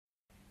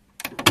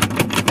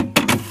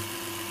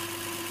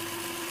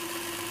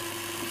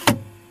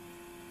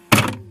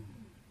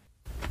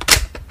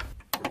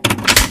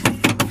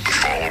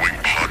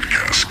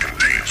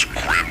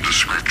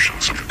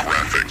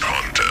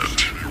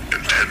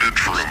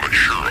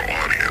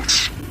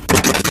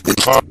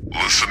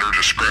Listener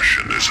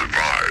discretion is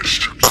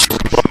advised.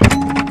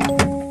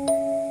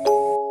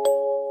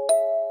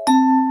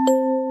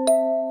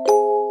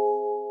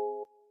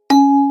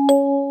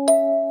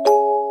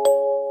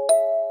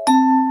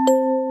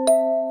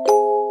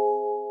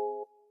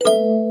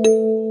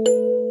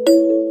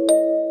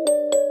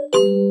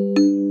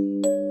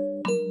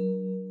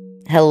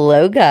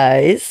 Hello,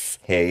 guys.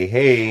 Hey,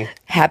 hey.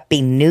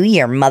 Happy New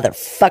Year,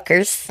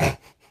 motherfuckers.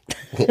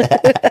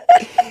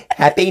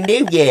 Happy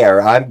New Year.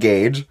 I'm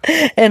Gage.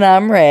 And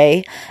I'm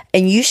Ray.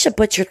 And you should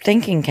put your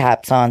thinking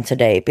caps on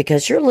today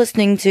because you're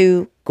listening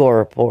to Gore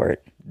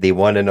Report. The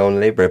one and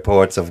only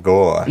reports of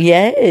gore.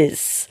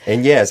 Yes.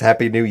 And yes,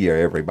 Happy New Year,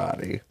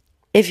 everybody.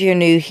 If you're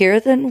new here,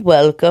 then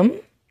welcome.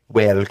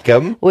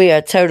 Welcome. We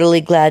are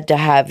totally glad to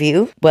have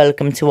you.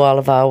 Welcome to all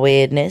of our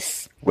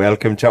weirdness.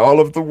 Welcome to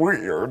all of the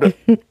weird.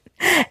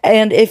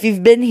 And if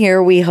you've been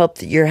here, we hope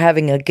that you're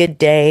having a good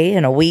day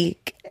and a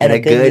week and a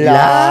good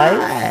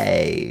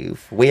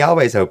life. We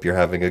always hope you're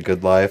having a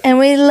good life. And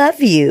we love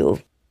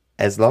you.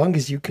 As long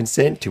as you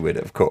consent to it,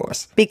 of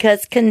course.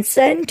 Because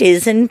consent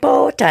is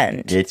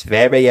important. It's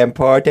very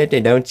important,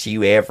 and don't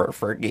you ever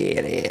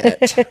forget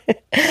it.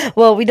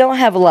 Well, we don't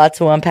have a lot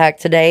to unpack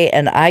today,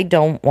 and I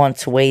don't want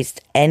to waste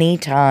any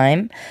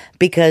time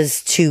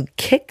because to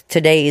kick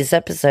today's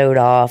episode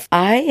off,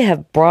 I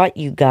have brought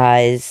you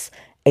guys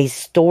a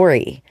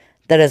story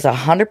that is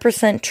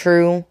 100%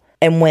 true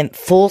and went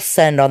full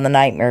send on the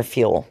nightmare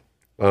fuel.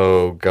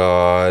 Oh,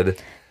 God.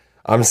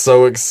 I'm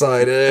so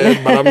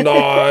excited, but I'm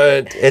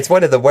not. It's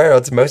one of the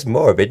world's most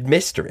morbid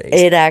mysteries.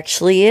 It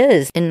actually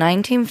is. In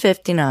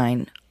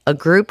 1959, a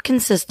group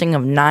consisting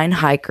of 9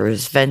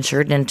 hikers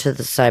ventured into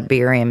the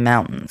Siberian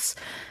mountains.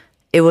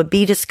 It would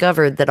be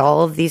discovered that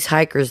all of these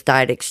hikers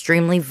died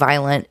extremely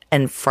violent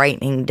and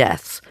frightening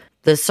deaths.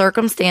 The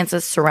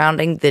circumstances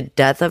surrounding the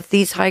death of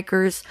these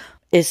hikers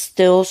is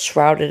still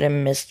shrouded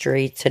in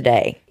mystery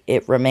today.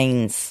 It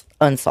remains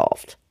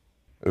unsolved.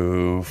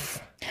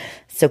 Oof.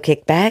 So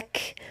kick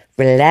back,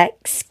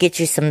 relax, get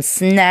you some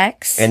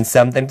snacks. And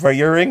something for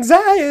your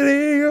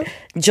anxiety.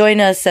 Join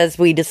us as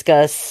we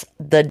discuss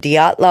the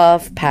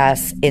Dyatlov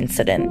Pass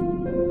incident.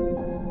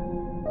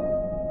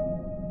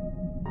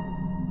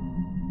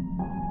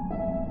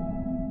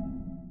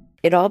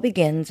 It all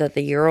begins at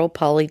the Ural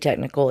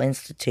Polytechnical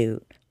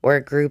Institute, where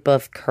a group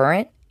of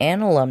current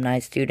and alumni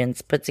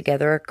students put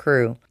together a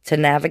crew to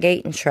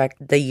navigate and trek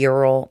the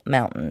Ural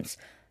Mountains,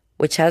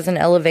 which has an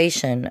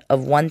elevation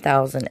of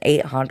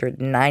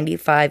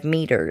 1,895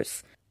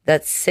 meters.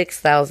 That's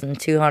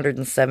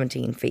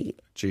 6,217 feet.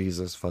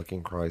 Jesus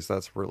fucking Christ,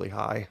 that's really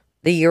high.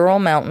 The Ural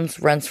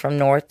Mountains runs from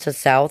north to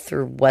south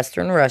through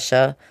western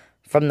Russia,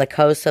 from the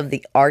coast of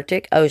the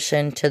Arctic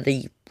Ocean to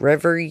the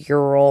River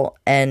Ural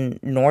and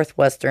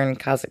northwestern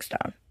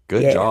Kazakhstan.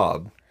 Good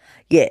job.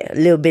 Yeah, a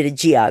little bit of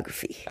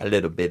geography. A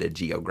little bit of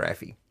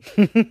geography.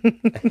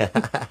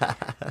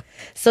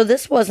 So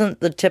this wasn't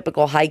the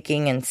typical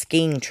hiking and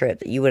skiing trip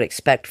that you would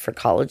expect for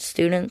college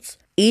students.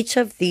 Each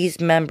of these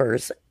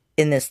members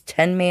in this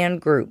 10-man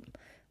group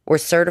were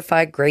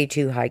certified grade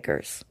 2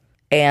 hikers.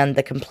 And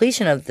the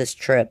completion of this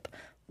trip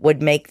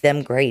would make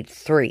them grade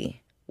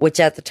 3, which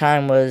at the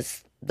time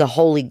was the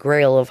holy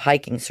grail of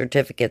hiking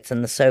certificates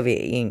in the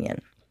Soviet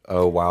Union.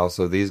 Oh, wow.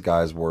 So these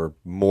guys were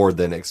more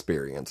than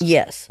experienced.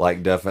 Yes.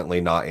 Like, definitely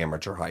not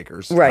amateur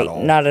hikers. Right, at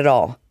all. not at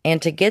all. And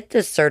to get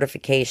this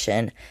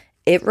certification,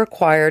 it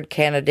required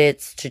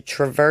candidates to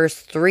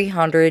traverse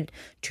 300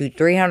 to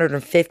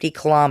 350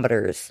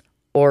 kilometers,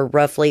 or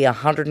roughly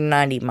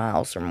 190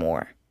 miles or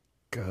more.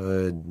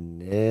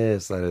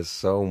 Goodness, that is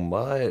so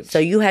much. So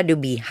you had to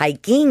be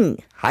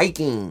hiking.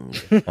 Hiking.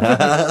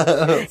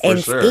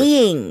 And sure.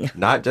 skiing.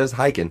 Not just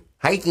hiking.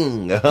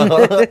 Hiking.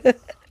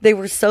 They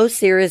were so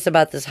serious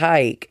about this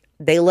hike,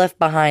 they left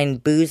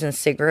behind booze and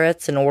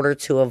cigarettes in order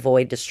to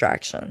avoid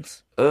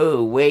distractions.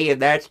 Oh, wait,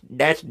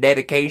 that's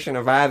dedication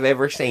if I've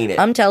ever seen it.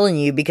 I'm telling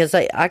you, because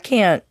I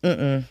can't,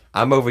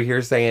 I'm over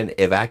here saying,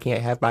 if I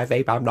can't have my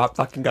vape, I'm not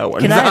fucking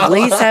going. Can I at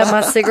least have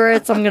my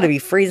cigarettes? I'm going to be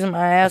freezing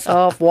my ass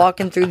off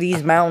walking through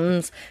these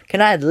mountains. Can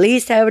I at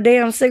least have a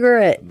damn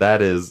cigarette?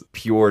 That is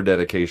pure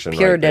dedication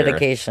Pure right there.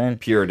 dedication.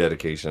 Pure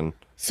dedication.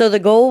 So the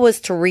goal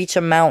was to reach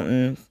a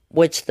mountain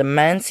which the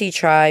Mansi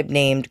tribe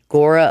named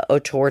Gora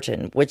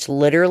Otorten, which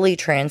literally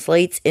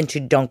translates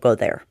into don't go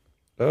there.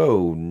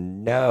 Oh,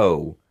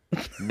 no.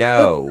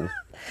 No.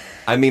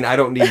 I mean, I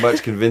don't need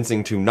much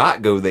convincing to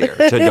not go there,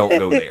 to don't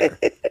go there.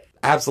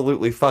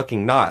 Absolutely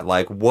fucking not.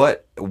 Like,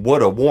 what a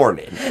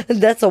warning.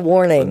 That's a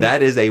warning.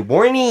 That is a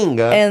warning.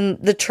 And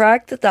the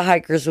track that the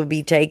hikers would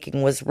be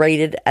taking was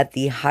rated at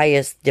the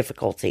highest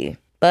difficulty.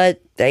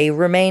 But they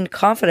remained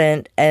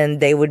confident and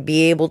they would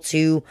be able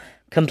to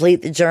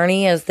complete the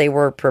journey as they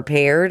were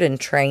prepared and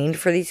trained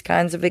for these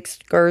kinds of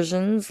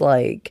excursions.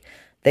 Like,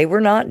 they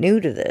were not new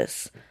to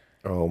this.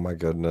 Oh my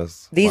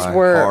goodness. These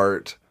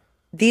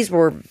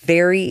were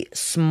very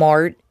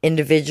smart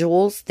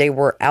individuals. They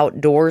were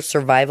outdoor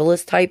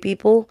survivalist type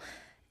people.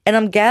 And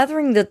I'm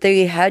gathering that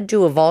they had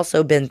to have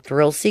also been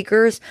thrill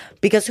seekers,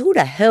 because who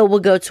the hell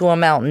would go to a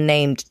mountain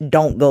named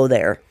Don't Go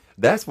There?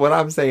 That's what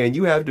I'm saying.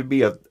 You have to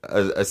be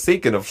a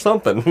seeking of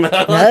something.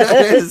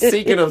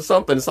 Seeking of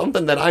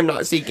something that I'm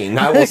not seeking.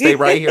 I will stay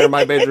right here in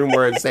my bedroom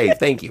where it's safe.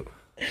 Thank you.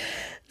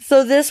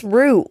 So this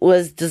route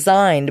was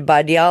designed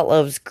by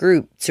Dyatlov's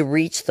group to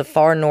reach the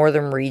far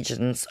northern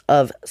regions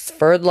of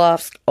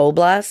Sverdlovsk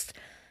Oblast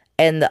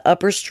and the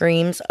upper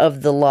streams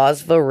of the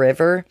Lozva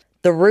River.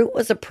 The route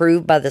was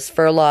approved by the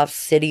Sverdlovsk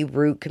City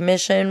Route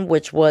Commission,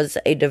 which was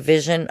a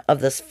division of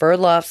the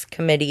Sverdlovsk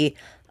Committee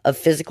of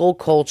Physical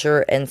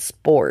Culture and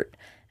Sport,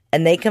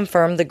 and they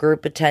confirmed the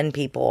group of 10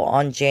 people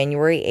on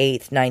January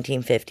 8th,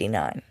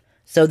 1959.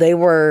 So they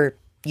were,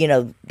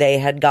 they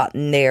had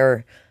gotten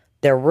their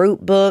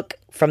route book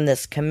from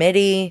this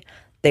committee.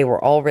 They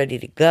were all ready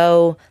to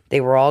go.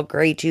 They were all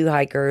grade 2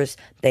 hikers.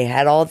 They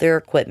had all their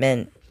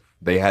equipment.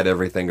 They had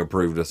everything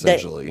approved,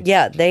 essentially.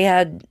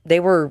 They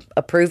were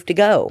approved to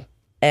go.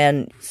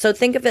 And so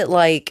think of it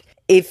like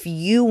if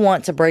you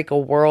want to break a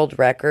world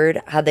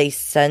record, how they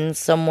send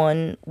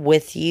someone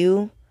with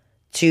you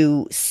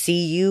to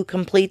see you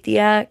complete the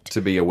act.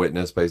 To be a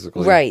witness,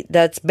 basically. Right.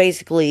 That's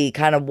basically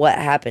kind of what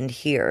happened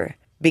here.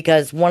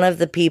 Because one of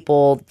the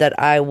people that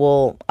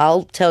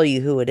I'll tell you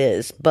who it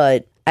is,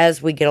 but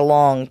as we get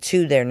along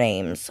to their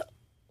names,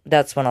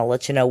 that's when I'll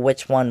let you know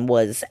which one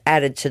was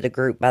added to the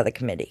group by the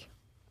committee.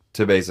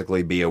 To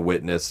basically be a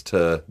witness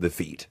to the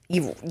feat.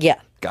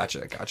 Yeah.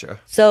 Gotcha.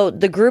 So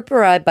the group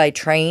arrived by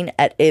train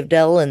at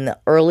Ivdel in the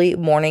early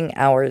morning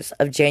hours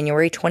of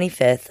January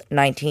 25th,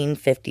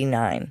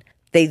 1959.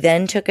 They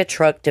then took a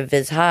truck to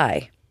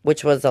Vizhai,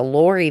 which was a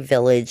Lori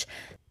village,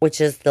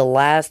 which is the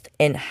last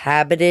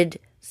inhabited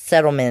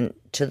settlement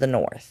to the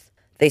north.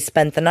 They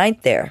spent the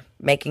night there,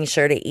 making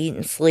sure to eat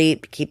and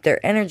sleep, keep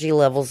their energy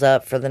levels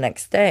up for the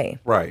next day.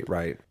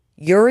 Right.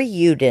 Yuri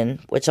Yudin,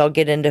 which I'll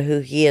get into who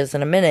he is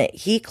in a minute,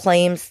 he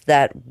claims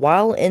that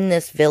while in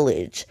this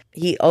village,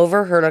 he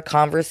overheard a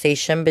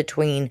conversation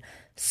between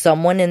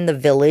someone in the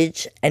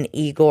village and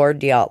Igor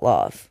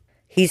Dyatlov.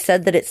 He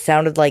said that it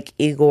sounded like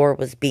Igor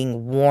was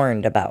being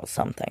warned about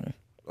something.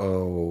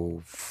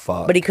 Oh,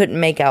 fuck. But he couldn't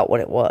make out what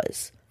it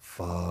was.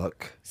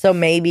 Fuck. So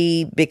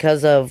maybe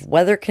because of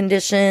weather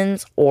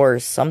conditions or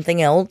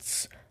something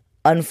else.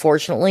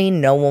 Unfortunately,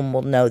 no one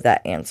will know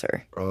that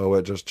answer. Oh,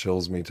 it just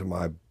chills me to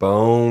my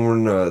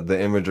bone.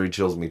 The imagery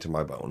chills me to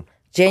my bone.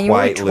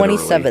 January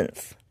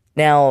 27th.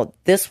 Now,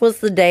 this was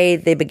the day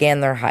they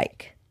began their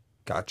hike.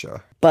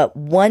 Gotcha. But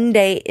one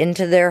day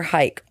into their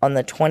hike on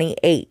the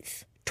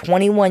 28th,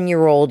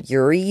 21-year-old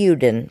Yuri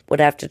Yudin would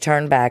have to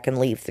turn back and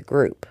leave the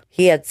group.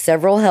 He had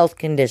several health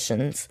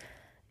conditions,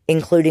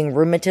 including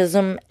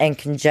rheumatism and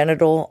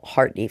congenital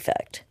heart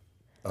defect.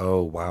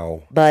 Oh,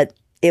 wow. But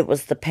it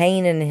was the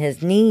pain in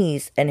his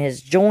knees and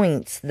his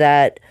joints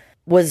that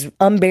was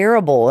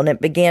unbearable, and it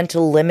began to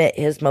limit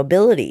his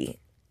mobility.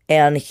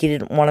 And he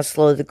didn't want to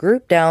slow the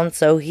group down,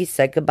 so he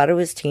said goodbye to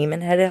his team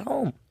and headed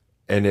home.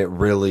 And it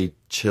really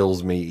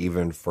chills me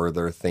even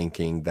further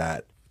thinking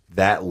that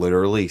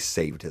literally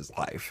saved his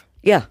life.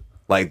 Yeah.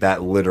 Like,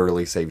 that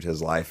literally saved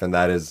his life, and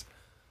that is...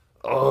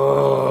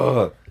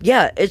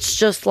 Yeah, it's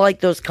just like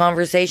those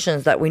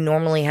conversations that we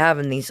normally have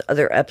in these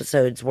other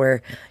episodes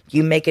where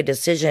you make a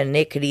decision and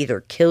it could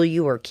either kill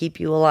you or keep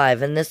you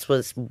alive, and this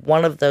was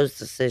one of those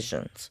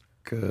decisions.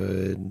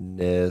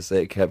 Goodness,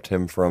 it kept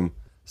him from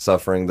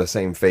suffering the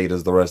same fate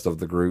as the rest of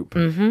the group,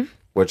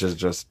 which is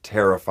just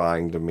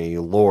terrifying to me.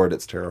 Lord,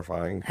 it's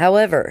terrifying.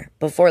 However,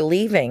 before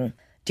leaving,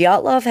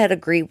 Dyatlov had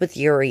agreed with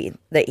Yuri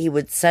that he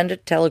would send a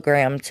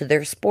telegram to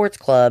their sports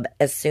club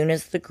as soon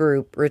as the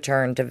group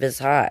returned to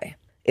Vizhai.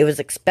 It was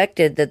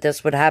expected that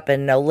this would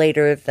happen no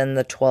later than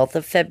the 12th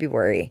of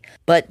February,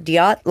 but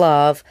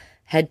Dyatlov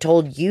had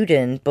told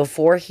Yudin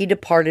before he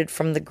departed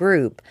from the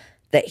group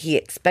that he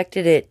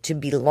expected it to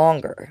be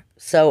longer.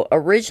 So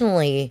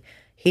originally,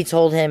 he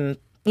told him,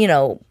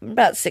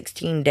 about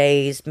 16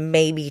 days,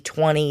 maybe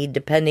 20,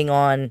 depending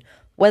on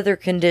weather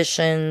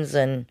conditions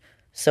and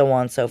so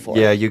on and so forth.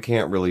 Yeah, you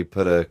can't really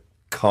put a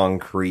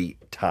concrete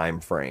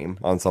time frame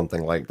on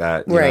something like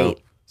that. You right. know?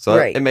 So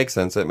right. It makes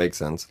sense. It makes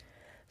sense.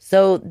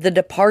 So the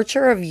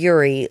departure of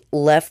Yuri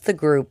left the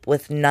group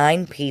with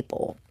 9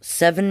 people,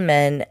 7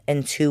 men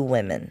and 2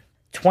 women.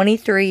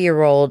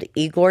 23-year-old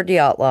Igor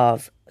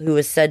Dyatlov, who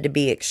is said to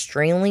be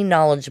extremely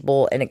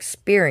knowledgeable and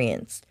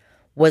experienced,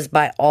 was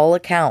by all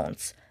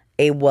accounts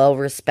a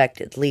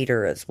well-respected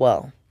leader as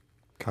well.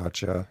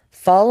 Gotcha.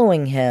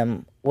 Following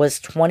him was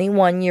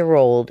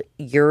 21-year-old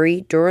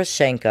Yuri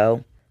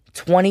Doroshenko,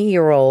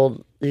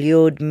 20-year-old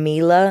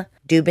Lyudmila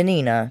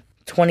Dubinina,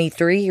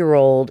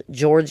 23-year-old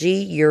Georgy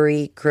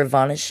Yuri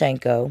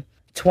Krivonishenko,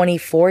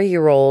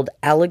 24-year-old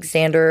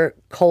Alexander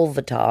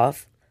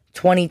Kolvatov,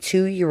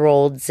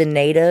 22-year-old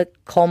Zinaida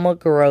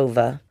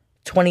Kolmogorova,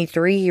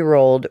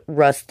 23-year-old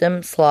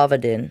Rustem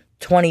Slavadin,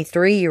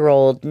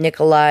 23-year-old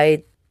Nikolai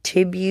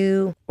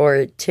Tibu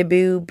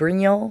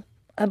Brignol,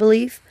 I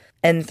believe,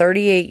 and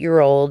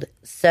 38-year-old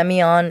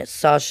Semyon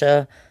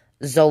Sasha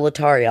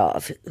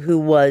Zolotaryov, who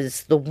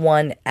was the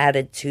one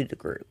added to the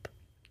group.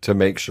 To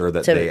make sure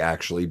that they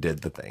actually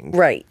did the thing.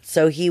 Right.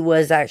 So he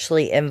was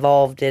actually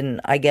involved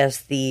in, I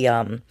guess,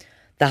 the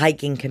the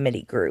hiking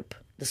committee group,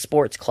 the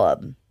sports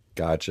club.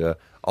 Gotcha.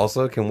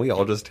 Also, can we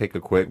all just take a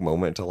quick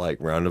moment to, like,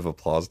 round of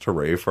applause to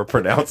Ray for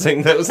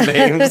pronouncing those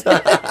names?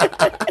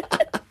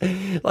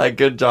 Like,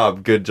 good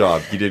job. You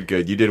did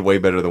good. You did way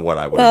better than what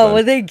I would have done.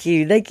 Well, thank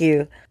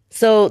you.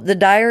 So, the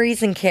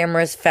diaries and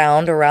cameras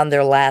found around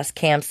their last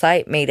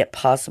campsite made it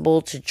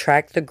possible to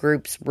track the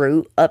group's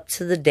route up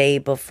to the day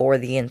before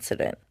the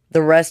incident.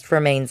 The rest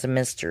remains a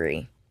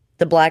mystery.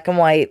 The black and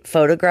white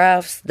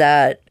photographs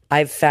that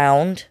I've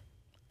found,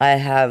 I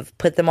have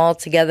put them all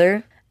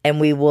together, and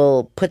we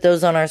will put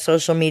those on our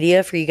social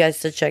media for you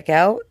guys to check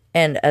out.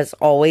 And as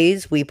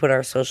always, we put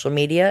our social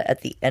media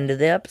at the end of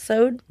the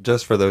episode.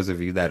 Just for those of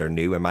you that are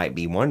new and might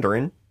be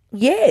wondering.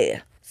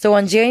 Yeah. So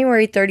on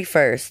January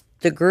 31st,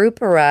 the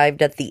group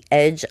arrived at the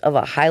edge of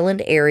a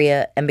highland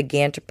area and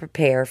began to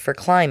prepare for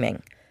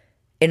climbing.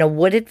 In a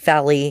wooded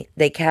valley,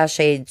 they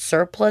cached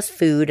surplus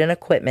food and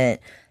equipment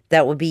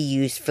that would be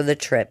used for the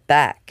trip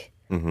back.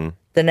 Mm-hmm.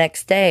 The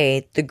next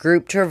day, the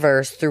group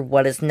traversed through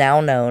what is now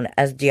known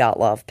as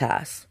Dyatlov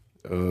Pass.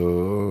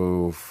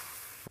 Oh,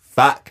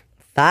 fuck.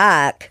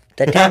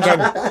 The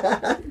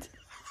tangent.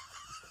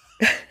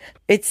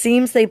 It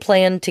seems they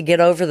planned to get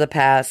over the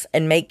pass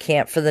and make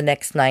camp for the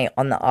next night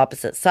on the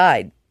opposite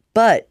side.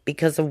 But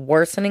because of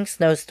worsening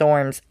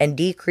snowstorms and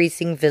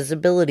decreasing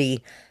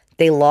visibility,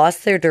 they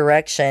lost their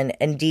direction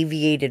and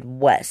deviated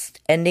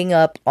west, ending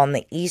up on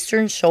the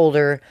eastern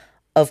shoulder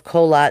of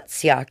Kholat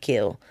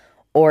Syakhl,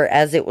 or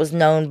as it was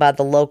known by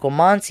the local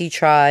Mansi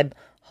tribe,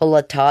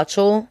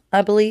 Holatachal,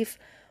 I believe,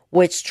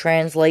 which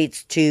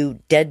translates to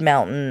Dead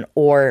Mountain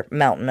or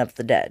Mountain of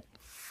the Dead.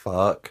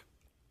 Fuck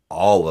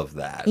all of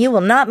that. You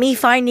will not be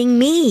finding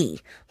me.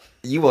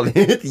 You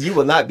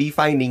will not be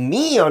finding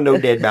me on no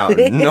dead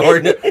mountain or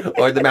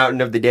the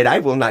mountain of the dead. I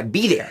will not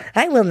be there.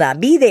 I will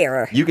not be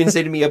there. You can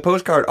send me a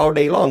postcard all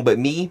day long, but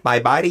me, my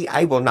body,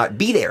 I will not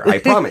be there. I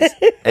promise.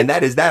 And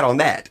that is that on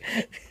that.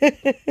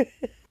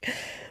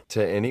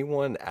 To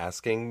anyone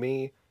asking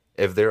me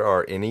if there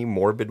are any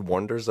morbid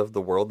wonders of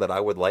the world that I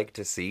would like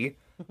to see,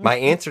 my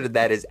answer to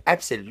that is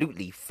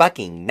absolutely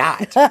fucking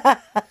not.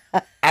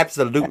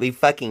 Absolutely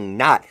fucking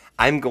not.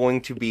 I'm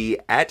going to be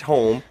at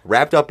home,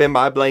 wrapped up in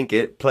my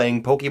blanket,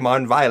 playing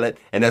Pokemon Violet,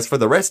 and as for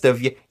the rest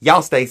of you,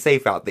 y'all stay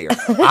safe out there.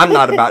 I'm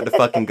not about to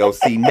fucking go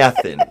see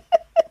nothing.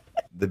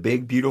 The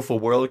big, beautiful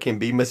world can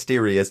be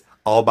mysterious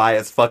all by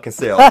its fucking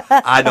self.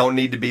 I don't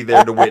need to be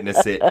there to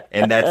witness it,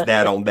 and that's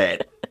that on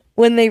that.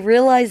 When they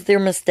realized their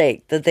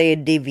mistake, that they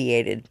had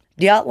deviated,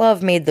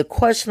 Dyatlov made the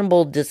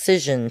questionable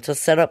decision to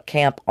set up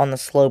camp on the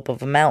slope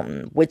of a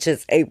mountain, which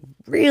is a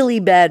really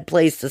bad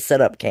place to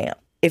set up camp.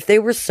 If they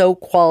were so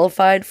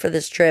qualified for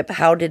this trip,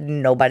 how did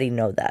nobody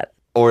know that?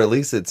 Or at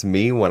least it's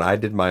me when I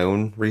did my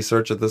own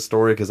research of this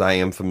story, because I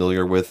am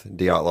familiar with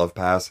Dyatlov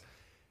Pass.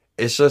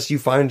 It's just you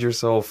find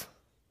yourself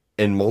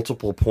in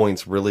multiple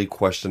points really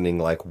questioning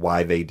like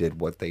why they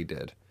did what they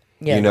did.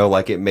 Yeah. You know,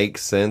 like it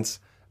makes sense,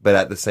 but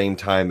at the same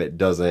time it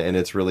doesn't, and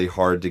it's really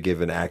hard to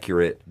give an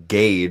accurate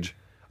gauge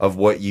of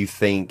what you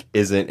think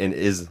isn't and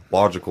is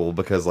logical,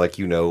 because like,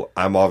 you know,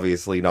 I'm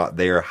obviously not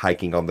there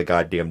hiking on the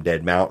goddamn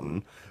dead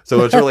mountain.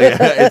 So it's really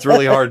it's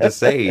really hard to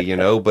say, you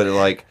know, but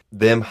like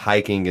them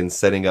hiking and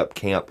setting up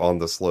camp on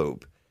the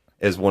slope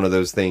is one of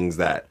those things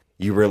that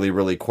you really,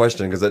 really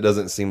question, because it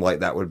doesn't seem like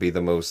that would be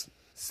the most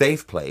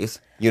safe place,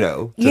 you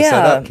know, to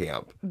set up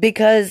camp.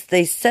 Because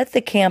they set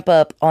the camp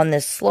up on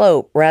this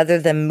slope rather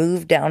than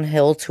move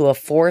downhill to a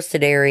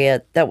forested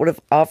area that would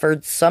have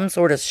offered some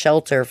sort of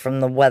shelter from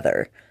the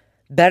weather,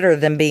 better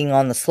than being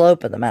on the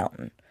slope of the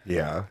mountain.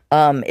 Yeah.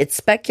 It's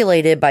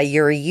speculated by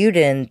Yuri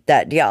Yudin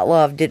that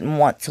Dyatlov didn't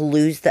want to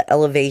lose the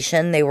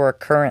elevation they were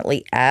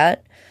currently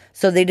at,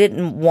 so they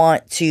didn't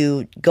want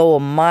to go a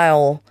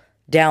mile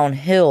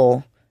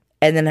downhill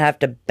and then have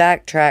to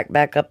backtrack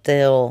back up the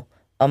hill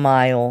a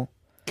mile.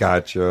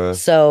 Gotcha.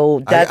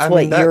 So that's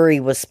what Yuri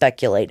was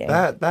speculating.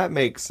 That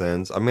makes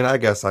sense. I mean, I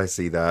guess I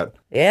see that.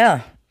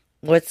 Yeah.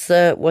 What's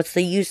the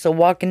use of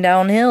walking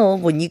downhill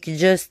when you could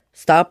just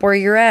stop where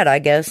you're at, I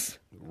guess.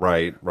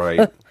 Right.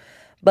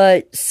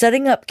 But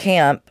setting up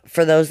camp,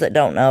 for those that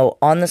don't know,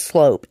 on the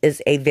slope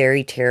is a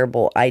very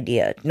terrible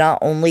idea. Not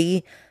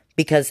only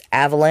because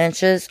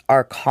avalanches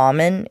are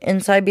common in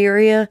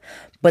Siberia,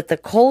 but the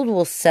cold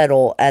will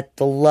settle at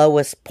the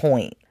lowest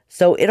point.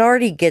 So it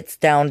already gets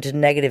down to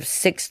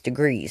 -6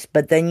 degrees,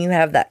 but then you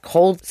have that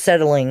cold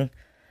settling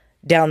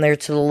down there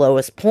to the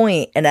lowest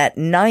point, and at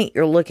night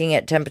you're looking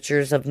at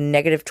temperatures of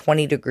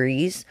 -20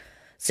 degrees.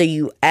 So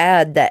you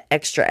add that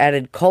extra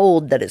added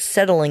cold that is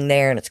settling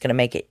there, and it's going to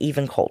make it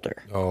even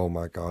colder. Oh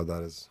my God,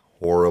 that is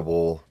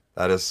horrible.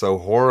 That is so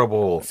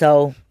horrible.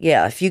 So,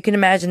 yeah, if you can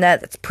imagine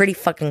that, that's pretty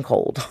fucking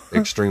cold.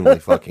 Extremely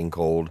fucking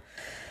cold.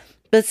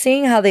 But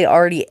seeing how they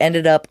already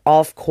ended up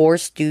off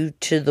course due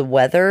to the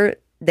weather,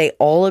 they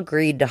all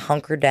agreed to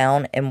hunker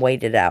down and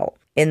wait it out.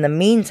 In the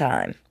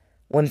meantime,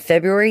 when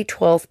February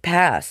 12th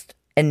passed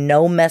and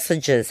no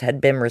messages had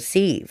been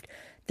received,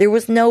 there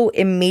was no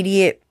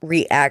immediate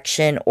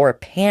reaction or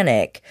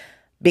panic,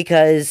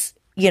 because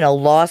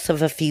loss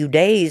of a few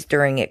days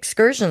during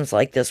excursions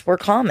like this were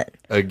common.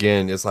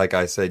 Again, it's like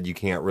I said, you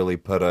can't really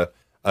put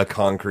a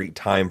concrete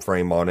time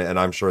frame on it, and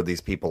I'm sure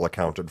these people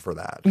accounted for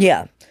that.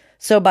 Yeah.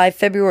 So by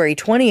February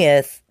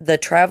 20th, the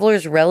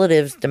travelers'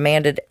 relatives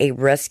demanded a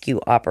rescue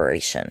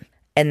operation,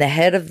 and the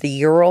head of the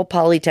Ural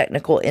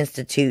Polytechnical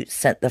Institute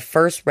sent the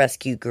first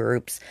rescue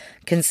groups,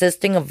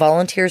 consisting of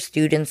volunteer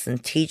students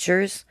and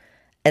teachers,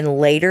 and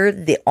later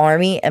the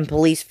Army and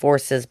police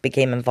forces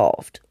became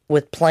involved,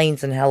 with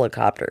planes and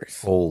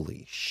helicopters.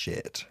 Holy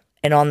shit.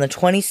 And on the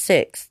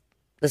 26th,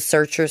 the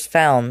searchers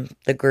found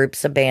the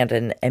group's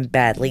abandoned and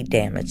badly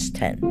damaged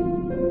tent.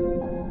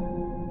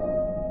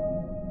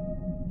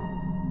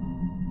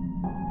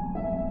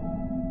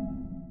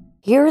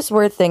 Here's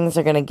where things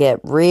are going to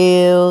get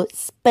real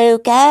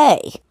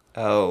spooky.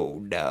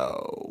 Oh,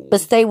 no.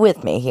 But stay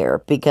with me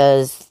here,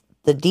 because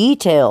the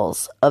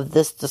details of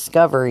this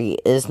discovery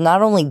is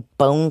not only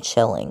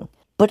bone-chilling,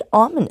 but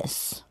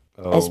ominous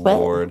as well.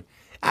 Lord.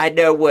 I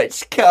know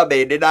what's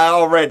coming, and I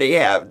already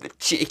have the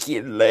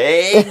chicken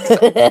legs.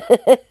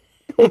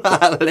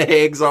 My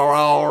legs are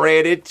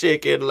already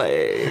chicken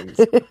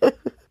legs.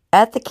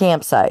 At the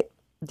campsite,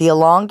 the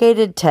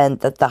elongated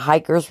tent that the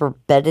hikers were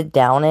bedded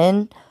down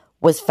in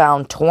was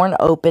found torn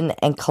open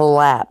and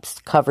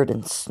collapsed, covered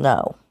in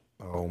snow.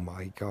 Oh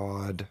my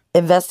God.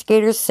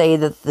 Investigators say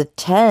that the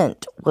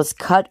tent was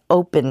cut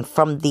open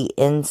from the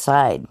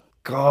inside.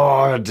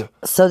 God.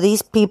 So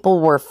these people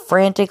were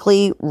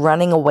frantically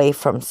running away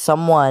from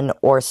someone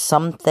or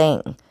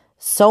something.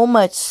 So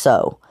much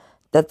so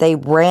that they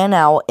ran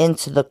out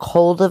into the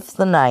cold of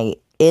the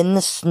night in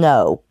the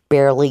snow,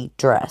 barely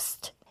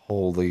dressed.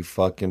 Holy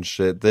fucking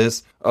shit.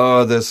 This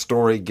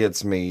story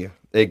gets me.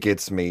 It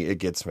gets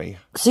me.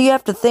 So you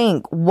have to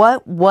think,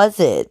 what was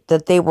it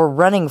that they were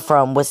running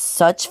from with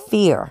such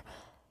fear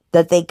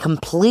that they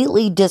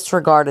completely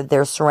disregarded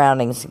their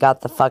surroundings and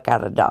got the fuck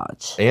out of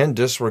Dodge? And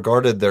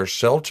disregarded their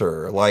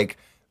shelter. Like,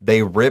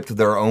 they ripped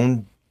their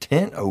own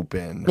tent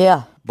open.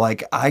 Yeah.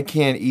 Like, I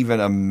can't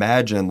even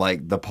imagine,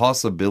 like, the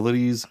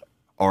possibilities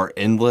are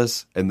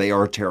endless and they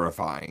are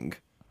terrifying.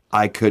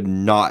 I could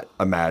not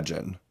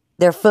imagine.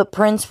 Their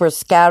footprints were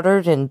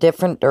scattered in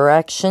different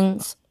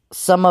directions.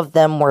 Some of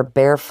them were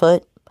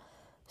barefoot.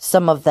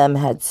 Some of them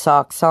had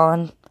socks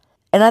on.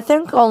 And I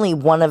think only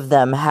one of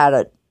them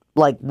had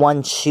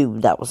one shoe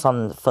that was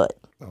on the foot.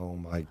 Oh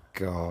my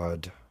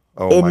God.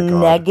 Oh my God. In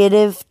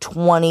negative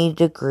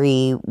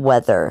 20-degree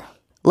weather.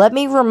 Let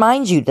me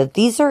remind you that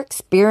these are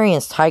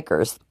experienced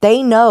hikers.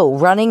 They know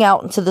running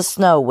out into the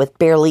snow with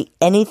barely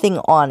anything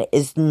on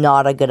is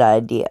not a good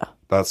idea.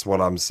 That's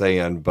what I'm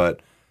saying,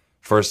 but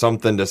for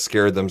something to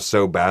scare them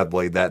so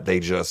badly that they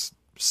just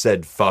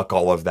said fuck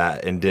all of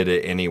that and did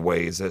it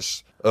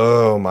anyways.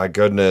 Oh my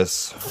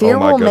goodness. Fear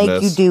will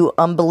make you do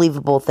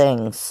unbelievable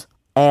things.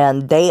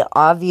 And they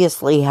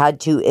obviously had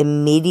to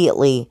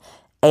immediately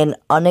and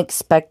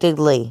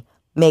unexpectedly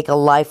make a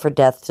life or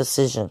death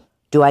decision.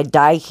 Do I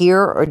die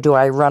here or do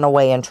I run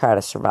away and try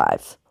to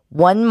survive?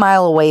 1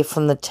 mile away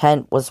from the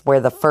tent was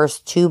where the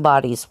first two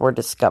bodies were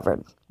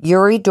discovered.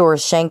 Yuri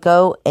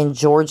Doroshenko and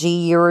Georgy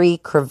Yuri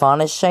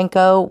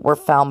Krivonishenko were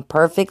found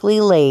perfectly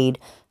laid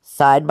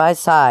side by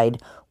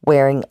side,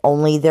 wearing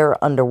only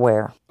their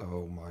underwear.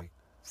 Oh my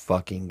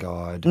fucking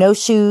God. No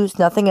shoes,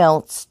 nothing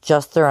else,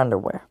 just their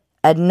underwear.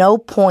 At no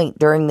point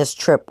during this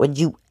trip would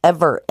you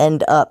ever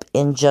end up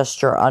in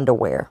just your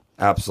underwear.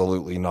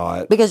 Absolutely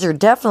not. Because you're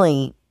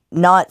definitely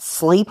not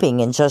sleeping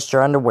in just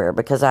your underwear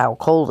because of how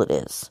cold it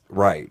is.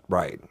 Right.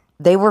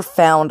 They were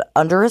found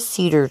under a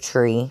cedar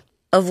tree,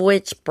 of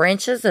which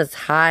branches as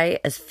high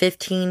as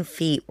 15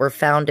 feet were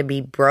found to be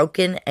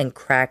broken and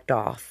cracked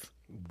off.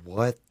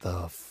 What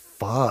the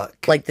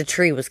fuck? Like the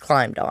tree was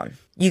climbed on.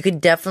 You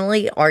could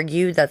definitely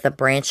argue that the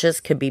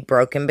branches could be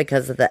broken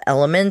because of the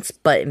elements,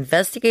 but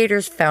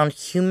investigators found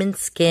human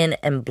skin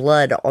and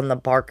blood on the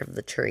bark of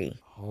the tree.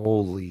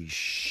 Holy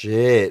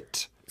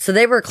shit. So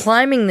they were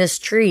climbing this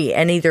tree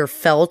and either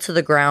fell to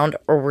the ground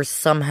or were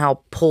somehow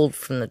pulled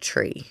from the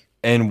tree.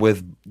 And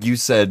with, you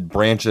said,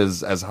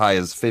 branches as high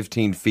as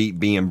 15 feet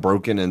being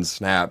broken and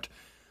snapped,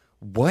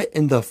 what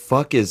in the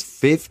fuck is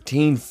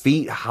 15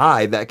 feet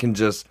high that can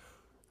just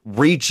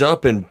reach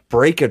up and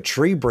break a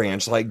tree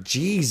branch? Like,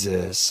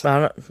 Jesus.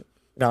 I don't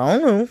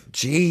know.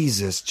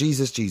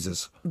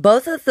 Jesus.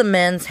 Both of the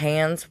men's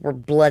hands were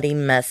bloody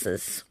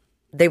messes.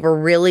 They were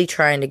really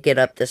trying to get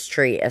up this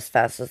tree as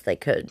fast as they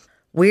could.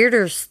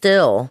 Weirder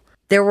still,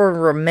 there were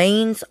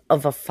remains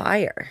of a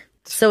fire.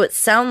 So it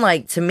sounded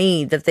like to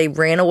me that they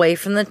ran away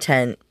from the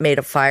tent, made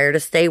a fire to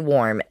stay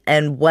warm,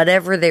 and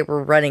whatever they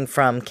were running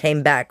from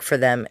came back for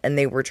them, and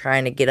they were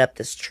trying to get up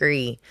this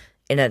tree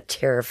in a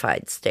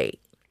terrified state.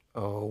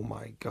 Oh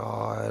my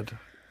God.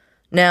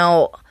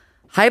 Now,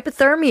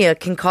 hypothermia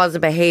can cause a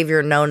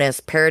behavior known as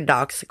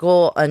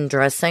paradoxical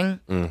undressing,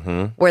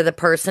 where the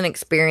person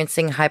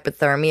experiencing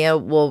hypothermia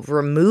will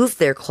remove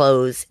their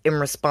clothes in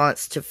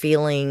response to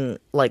feeling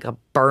like a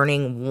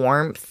burning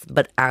warmth,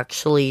 but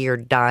actually you're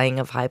dying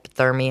of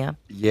hypothermia.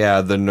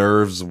 Yeah, the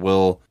nerves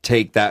will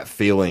take that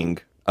feeling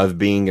of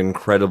being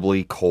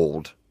incredibly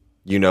cold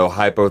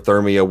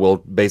hypothermia will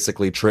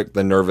basically trick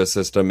the nervous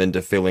system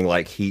into feeling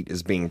like heat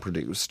is being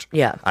produced.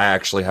 Yeah. I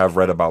actually have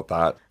read about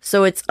that.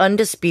 So it's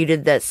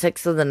undisputed that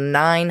 6 of the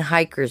 9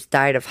 hikers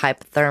died of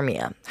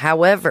hypothermia.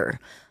 However,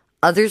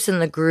 others in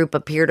the group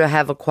appear to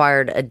have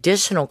acquired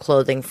additional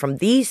clothing from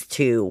these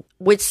 2,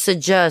 which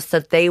suggests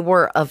that they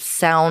were of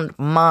sound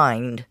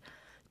mind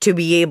to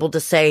be able to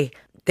say,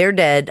 they're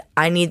dead,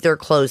 I need their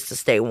clothes to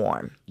stay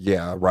warm.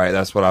 Yeah, right.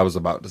 That's what I was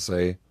about to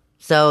say.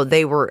 So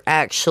they were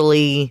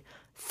actually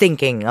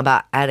thinking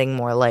about adding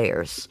more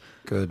layers.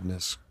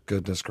 Goodness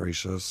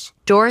gracious.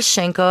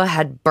 Doroshenko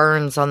had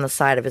burns on the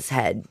side of his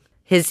head.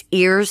 His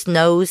ears,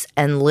 nose,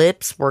 and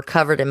lips were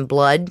covered in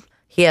blood.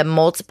 He had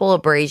multiple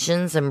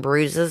abrasions and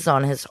bruises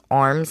on his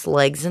arms,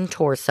 legs, and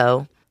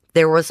torso.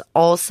 There was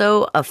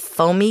also a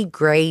foamy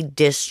gray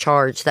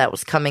discharge that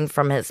was coming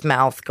from his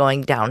mouth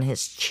going down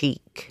his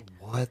cheek.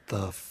 What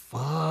the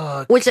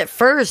fuck? Which at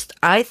first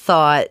I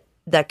thought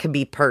that could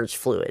be purge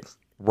fluid.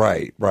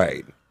 Right.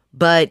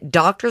 But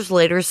doctors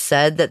later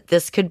said that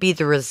this could be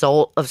the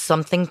result of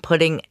something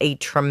putting a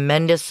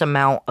tremendous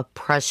amount of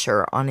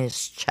pressure on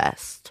his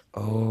chest.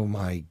 Oh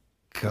my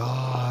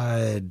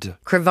God.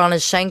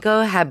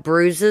 Krivonashenko had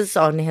bruises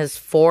on his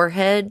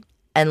forehead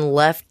and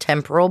left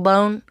temporal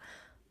bone,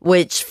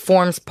 which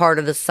forms part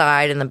of the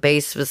side and the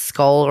base of his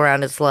skull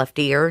around his left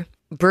ear.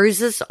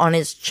 Bruises on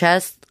his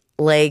chest,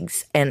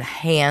 legs, and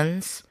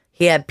hands.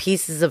 He had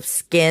pieces of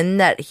skin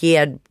that he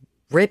had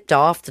ripped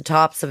off the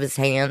tops of his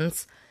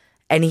hands,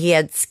 and he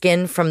had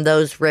skin from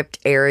those ripped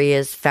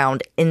areas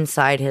found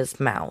inside his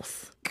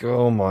mouth.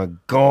 Oh my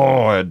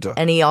God.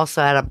 And he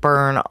also had a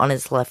burn on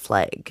his left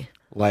leg.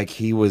 Like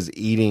he was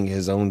eating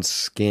his own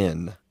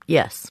skin.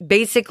 Yes.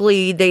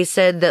 Basically, they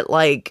said that,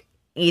 like,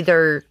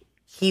 either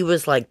he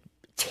was, like,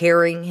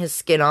 tearing his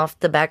skin off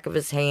the back of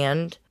his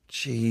hand.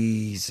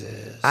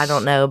 Jesus. I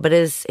don't know, but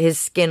his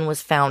skin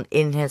was found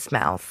in his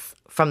mouth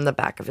from the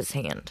back of his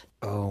hand.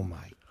 Oh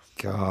my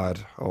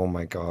God. Oh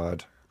my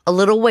God. A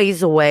little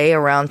ways away,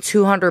 around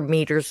 200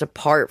 meters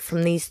apart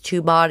from these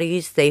 2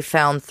 bodies, they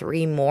found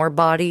 3 more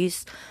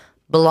bodies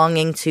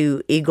belonging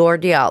to Igor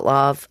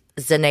Dyatlov,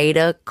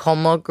 Zenaida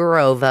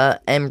Kolmogorova,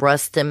 and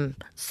Rustem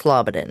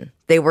Slobodin.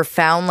 They were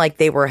found like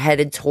they were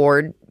headed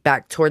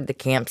back toward the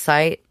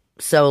campsite,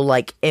 so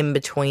like in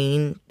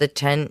between the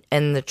tent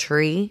and the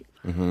tree.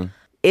 Mm-hmm.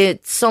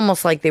 It's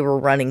almost like they were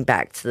running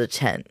back to the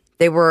tent.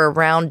 They were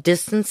around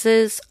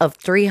distances of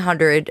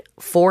 300,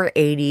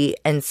 480,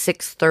 and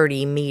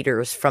 630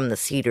 meters from the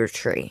cedar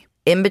tree.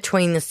 In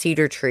between the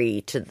cedar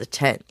tree to the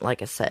tent,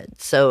 like I said.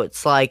 So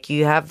it's like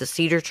you have the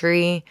cedar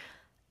tree,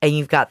 and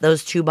you've got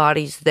those 2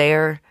 bodies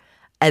there,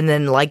 and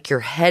then like you're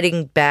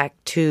heading back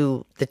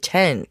to the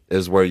tent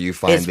is where you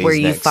find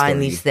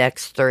these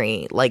next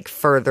 3, like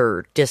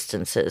further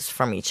distances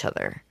from each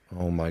other.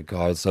 Oh my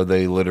God. So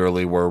they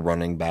literally were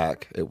running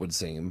back, it would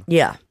seem.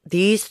 Yeah.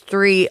 These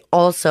 3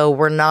 also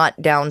were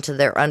not down to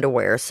their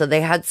underwear, so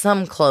they had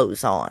some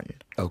clothes on.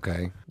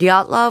 Okay.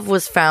 Dyatlov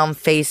was found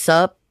face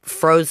up,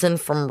 frozen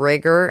from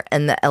rigor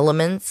and the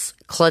elements,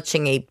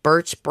 clutching a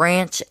birch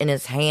branch in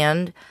his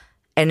hand,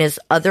 and his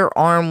other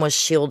arm was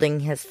shielding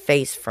his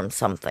face from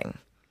something.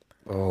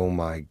 Oh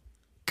my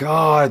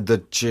God, the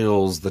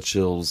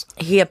chills.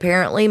 He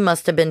apparently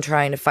must have been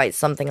trying to fight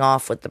something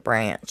off with the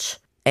branch.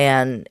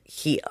 And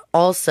he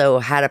also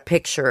had a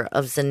picture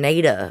of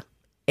Zenaida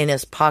in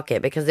his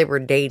pocket because they were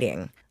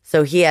dating.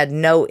 So he had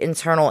no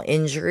internal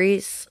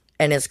injuries,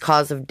 and his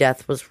cause of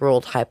death was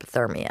ruled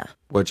hypothermia.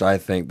 Which I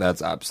think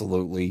that's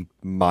absolutely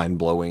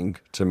mind-blowing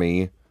to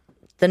me.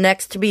 The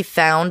next to be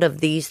found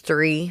of these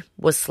 3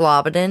 was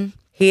Slobodin.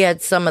 He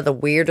had some of the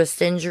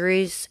weirdest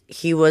injuries.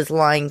 He was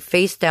lying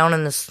face down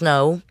in the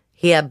snow.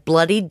 He had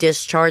bloody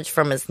discharge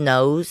from his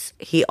nose.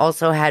 He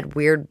also had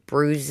weird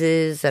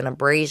bruises and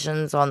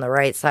abrasions on the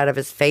right side of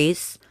his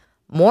face.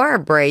 More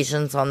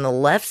abrasions on the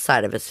left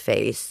side of his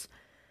face.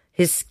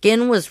 His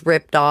skin was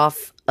ripped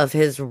off of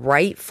his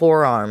right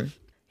forearm.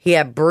 He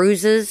had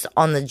bruises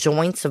on the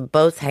joints of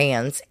both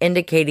hands,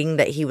 indicating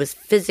that he was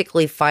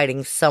physically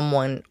fighting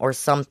someone or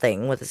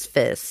something with his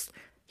fists.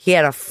 He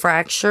had a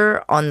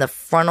fracture on the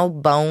frontal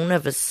bone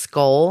of his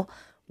skull,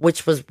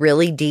 which was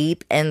really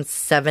deep and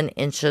 7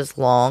 inches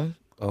long.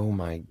 Oh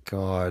my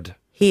God.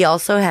 He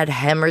also had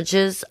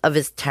hemorrhages of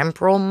his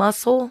temporal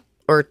muscle,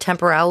 or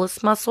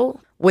temporalis muscle,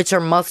 which are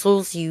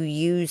muscles you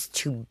use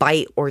to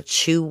bite or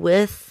chew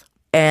with.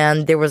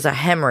 And there was a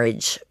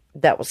hemorrhage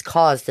that was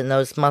caused in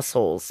those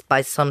muscles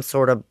by some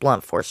sort of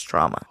blunt force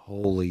trauma.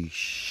 Holy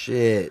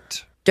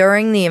shit.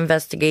 During the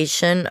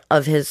investigation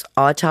of his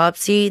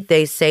autopsy,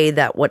 they say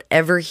that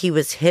whatever he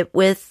was hit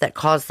with that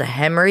caused the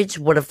hemorrhage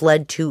would have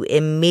led to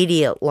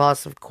immediate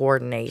loss of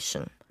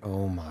coordination.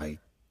 Oh my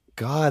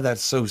God,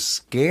 that's so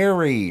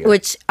scary.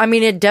 Which, I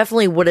mean, it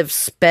definitely would have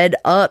sped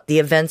up the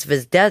events of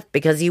his death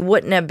because he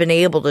wouldn't have been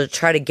able to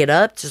try to get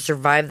up to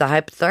survive the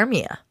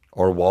hypothermia.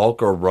 Or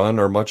walk or run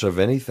or much of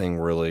anything,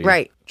 really.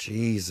 Right.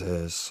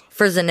 Jesus.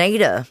 For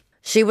Zenaida,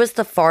 she was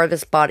the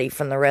farthest body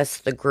from the rest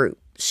of the group.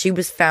 She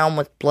was found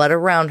with blood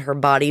around her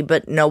body,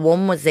 but no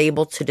one was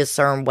able to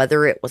discern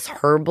whether it was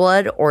her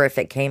blood or if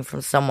it came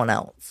from someone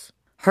else.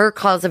 Her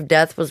cause of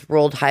death was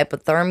ruled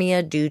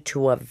hypothermia due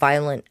to a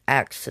violent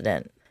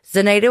accident.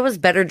 Zenaida was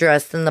better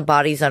dressed than the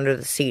bodies under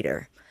the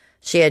cedar.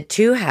 She had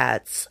 2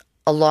 hats,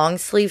 a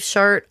long-sleeve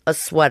shirt, a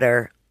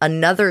sweater,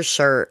 another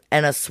shirt,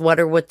 and a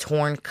sweater with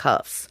torn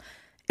cuffs.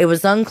 It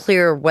was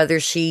unclear whether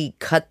she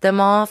cut them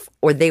off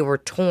or they were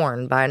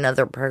torn by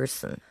another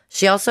person.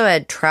 She also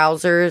had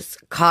trousers,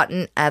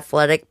 cotton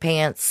athletic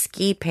pants,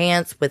 ski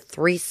pants with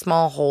 3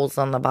 small holes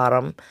on the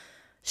bottom.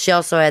 She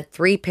also had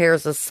 3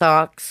 pairs of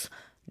socks,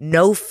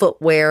 no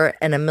footwear,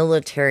 and a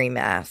military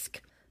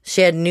mask.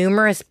 She had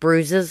numerous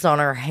bruises on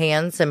her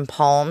hands and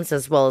palms,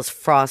 as well as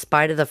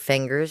frostbite of the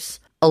fingers.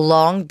 A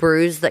long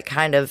bruise that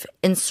kind of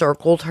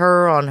encircled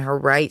her on her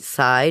right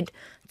side.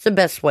 It's the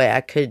best way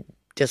I could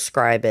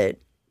describe it.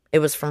 It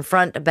was from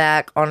front to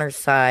back on her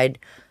side,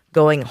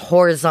 going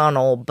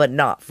horizontal but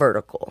not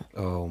vertical.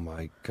 Oh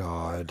my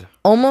God.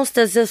 Almost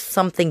as if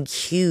something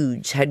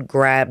huge had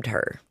grabbed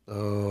her.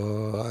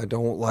 I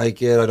don't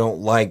like it. I don't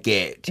like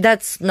it.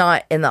 That's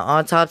not in the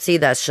autopsy.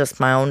 That's just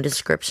my own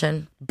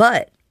description.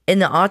 But in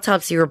the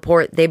autopsy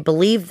report, they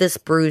believe this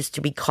bruise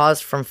to be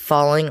caused from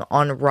falling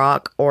on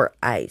rock or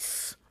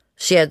ice.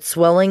 She had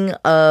swelling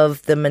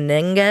of the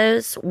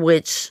meninges.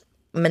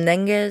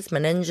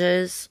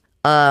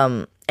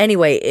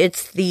 Anyway,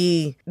 it's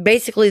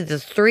basically the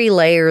 3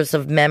 layers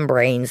of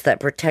membranes that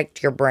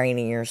protect your brain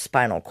and your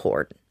spinal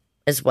cord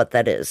is what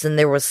that is. And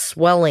there was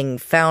swelling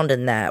found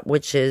in that,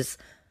 which is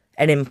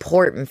an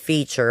important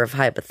feature of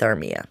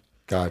hypothermia.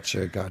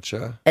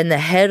 Gotcha. And the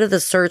head of the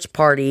search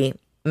party,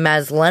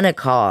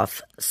 Maslenikov,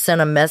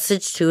 sent a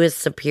message to his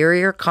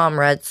superior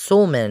comrade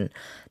Sulman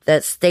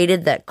that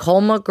stated that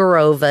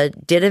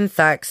Kolmogorova did in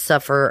fact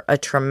suffer a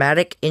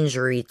traumatic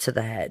injury to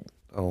the head.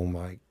 Oh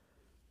my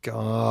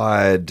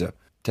God.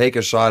 Take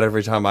a shot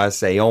every time I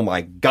say, oh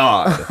my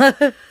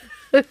God.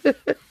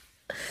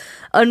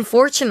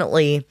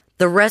 Unfortunately,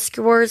 the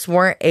rescuers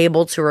weren't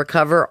able to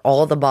recover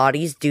all the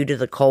bodies due to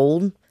the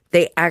cold.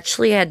 They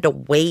actually had to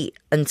wait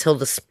until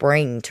the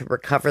spring to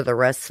recover the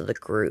rest of the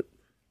group.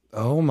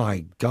 Oh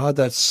my God,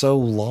 that's so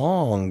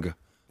long.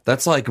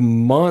 That's like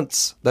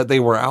months that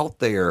they were out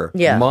there.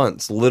 Yeah.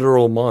 Months,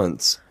 literal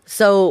months.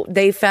 So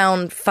they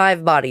found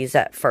 5 bodies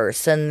at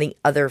first, and the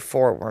other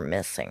 4 were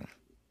missing.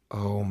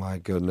 Oh my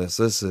goodness,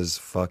 this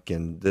is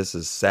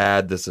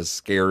sad, this is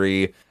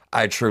scary.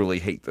 I truly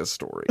hate this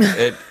story.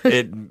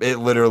 It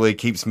literally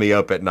keeps me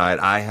up at night.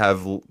 I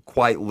have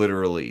quite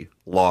literally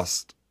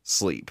lost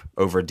sleep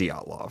over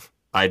Dyatlov.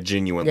 I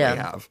genuinely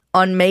have.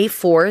 On May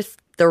 4th,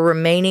 the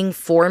remaining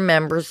 4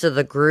 members of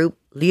the group,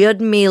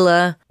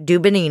 Lyudmila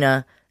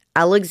Dubinina,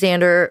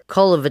 Alexander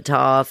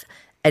Kolovatov,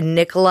 and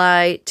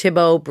Nikolai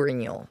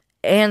Thibault-Brignol,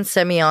 and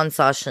Semyon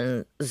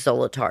Sashin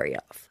Zolotaryov.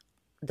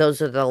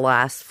 Those are the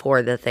last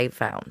 4 that they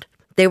found.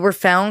 They were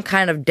found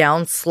kind of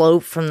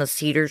downslope from the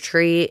cedar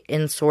tree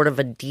in sort of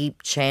a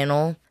deep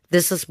channel.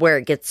 This is where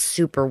it gets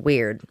super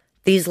weird.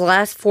 These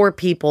last 4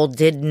 people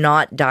did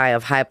not die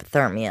of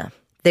hypothermia.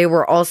 They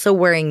were also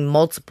wearing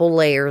multiple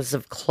layers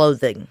of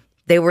clothing.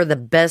 They were the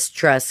best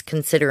dressed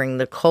considering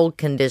the cold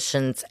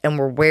conditions and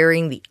were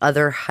wearing the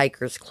other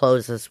hikers'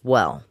 clothes as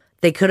well.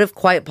 They could have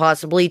quite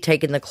possibly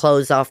taken the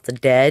clothes off the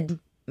dead.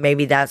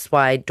 Maybe that's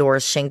why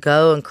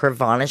Doroshenko and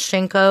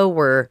Krivonishenko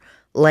were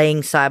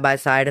laying side by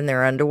side in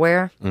their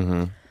underwear.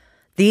 Mm-hmm.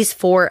 These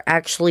 4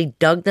 actually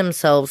dug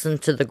themselves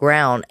into the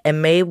ground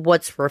and made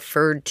what's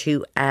referred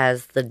to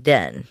as the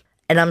den.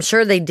 And I'm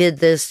sure they did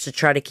this to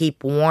try to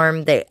keep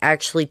warm. They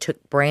actually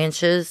took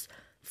branches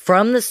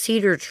from the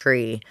cedar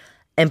tree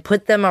and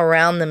put them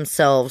around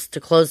themselves to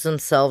close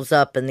themselves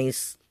up in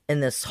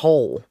this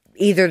hole.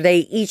 Either they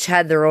each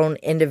had their own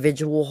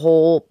individual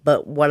hole,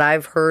 but what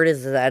I've heard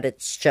is that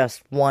it's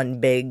just one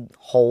big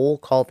hole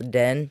called the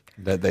den.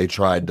 That they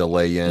tried to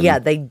lay in. Yeah,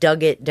 they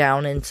dug it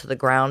down into the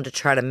ground to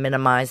try to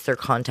minimize their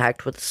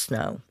contact with the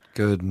snow.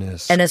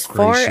 Goodness And as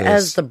far gracious.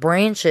 as the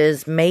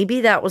branches,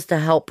 maybe that was to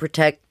help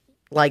protect,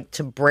 like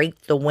to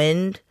break the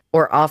wind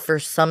or offer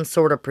some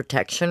sort of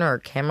protection or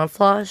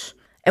camouflage.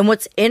 And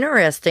what's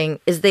interesting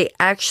is they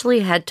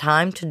actually had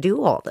time to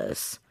do all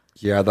this.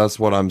 Yeah, that's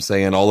what I'm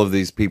saying. All of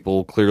these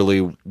people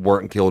clearly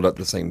weren't killed at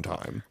the same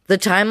time. The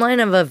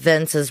timeline of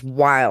events is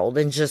wild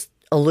and just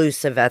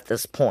elusive at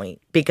this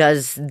point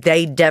because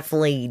they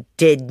definitely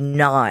did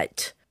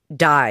not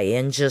die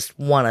in just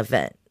one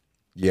event.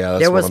 Yeah,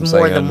 that's there what was I'm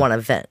more saying. than one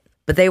event,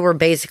 but they were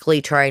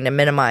basically trying to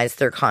minimize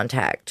their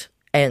contact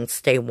and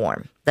stay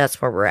warm.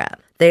 That's where we're at.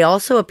 They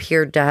also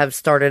appeared to have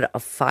started a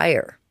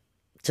fire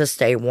to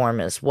stay warm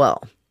as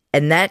well.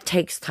 And that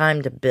takes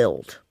time to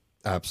build.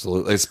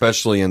 Absolutely.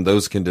 Especially in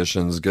those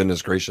conditions.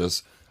 Goodness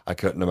gracious. I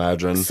couldn't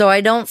imagine. So I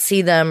don't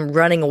see them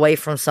running away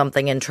from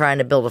something and trying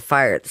to build a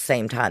fire at the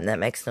same time. That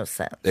makes no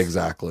sense.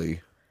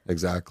 Exactly.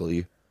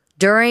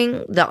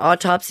 During the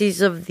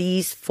autopsies of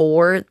these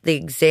 4, the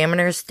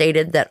examiner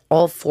stated that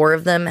all 4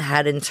 of them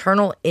had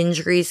internal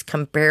injuries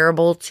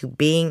comparable to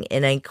being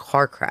in a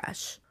car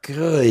crash.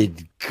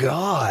 Good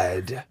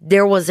God.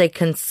 There was a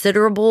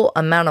considerable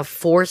amount of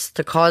force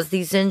to cause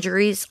these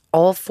injuries.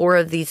 All 4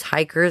 of these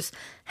hikers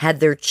had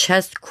their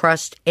chest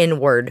crushed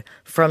inward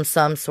from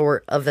some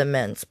sort of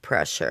immense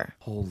pressure.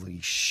 Holy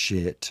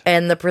shit.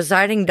 And the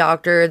presiding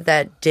doctor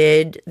that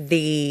did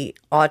the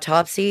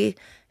autopsy,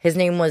 his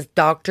name was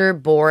Dr.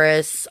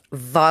 Boris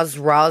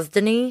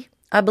Vozrozdeny,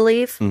 I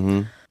believe.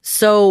 Mm-hmm.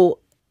 So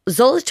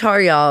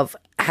Zolotaryov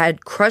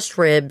had crushed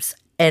ribs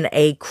and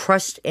a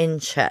crushed-in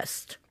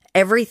chest.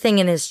 Everything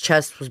in his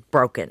chest was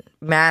broken,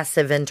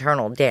 massive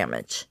internal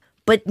damage,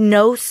 but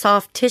no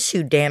soft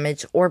tissue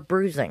damage or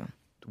bruising.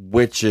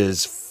 Which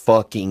is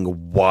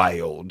fucking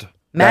wild.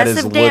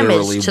 Massive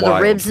damage to the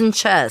ribs and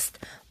chest,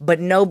 but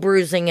no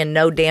bruising and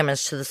no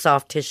damage to the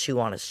soft tissue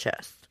on his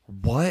chest.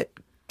 What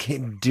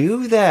can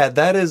do that?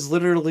 That is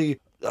literally,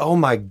 oh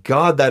my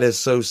God, that is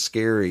so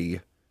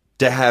scary.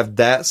 To have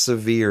that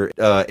severe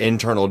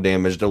internal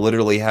damage, to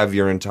literally have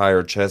your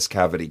entire chest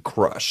cavity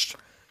crushed.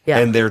 Yeah.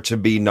 And there to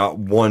be not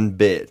one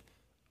bit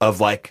of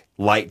like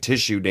light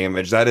tissue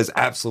damage. That is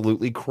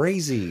absolutely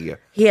crazy.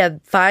 He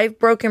had 5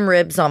 broken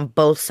ribs on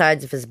both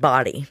sides of his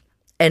body,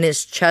 and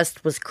his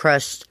chest was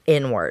crushed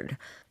inward.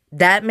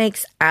 That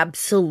makes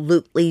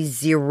absolutely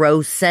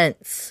 0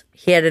 sense.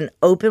 He had an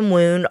open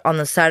wound on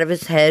the side of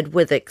his head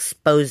with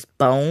exposed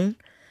bone,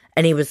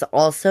 and he was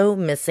also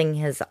missing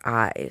his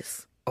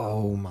eyes.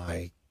 Oh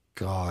my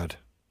God.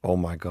 Oh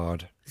my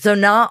God. So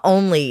not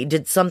only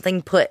did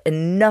something put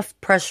enough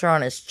pressure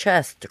on his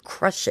chest to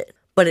crush it,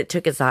 but it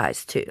took his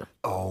eyes too.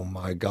 Oh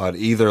my God.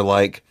 Either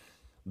like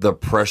the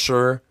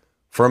pressure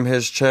from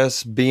his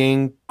chest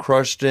being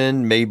crushed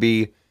in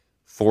maybe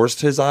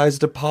forced his eyes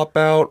to pop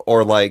out,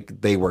 or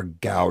like they were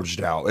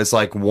gouged out. It's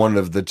like one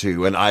of the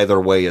two. And either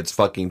way, it's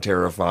fucking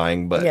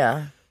terrifying. But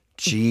yeah.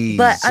 Jesus.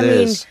 But I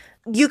mean,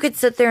 you could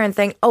sit there and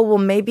think, oh, well,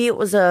 maybe it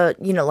was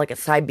like a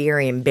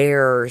Siberian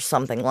bear or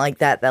something like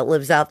that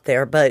lives out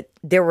there, but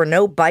there were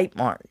no bite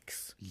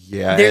marks.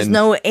 Yeah. There's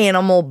no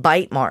animal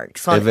bite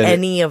marks on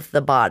any of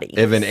the bodies.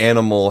 If an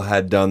animal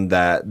had done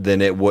that,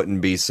 then it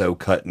wouldn't be so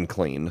cut and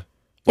clean.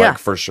 Like,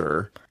 for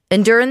sure.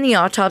 And during the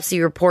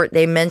autopsy report,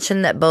 they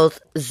mentioned that both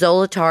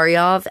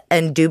Zolotaryov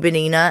and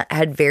Dubinina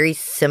had very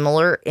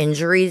similar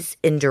injuries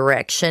in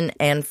direction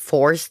and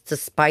force,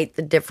 despite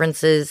the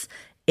differences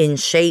in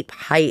shape,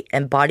 height,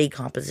 and body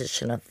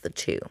composition of the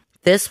two.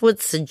 This would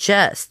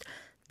suggest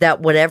that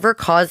whatever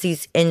caused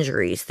these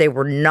injuries, they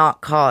were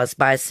not caused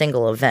by a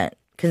single event,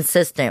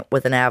 consistent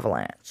with an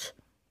avalanche.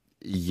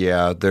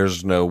 Yeah,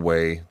 there's no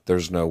way.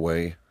 There's no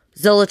way.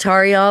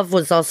 Zolotaryov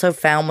was also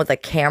found with a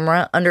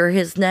camera under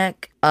his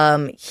neck.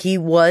 He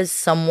was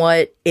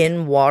somewhat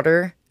in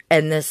water,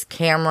 and this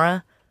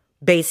camera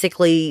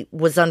basically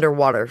was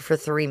underwater for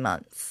 3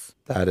 months.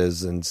 That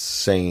is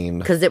insane.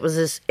 Because it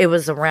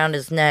was around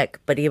his neck,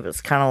 but he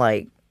was kind of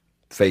like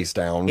face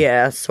down.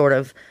 Yeah, sort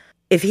of.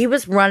 If he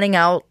was running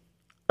out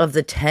of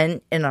the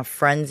tent in a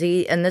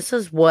frenzy, and this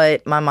is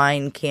what my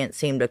mind can't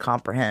seem to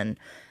comprehend.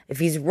 If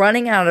he's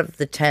running out of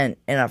the tent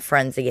in a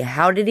frenzy,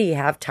 how did he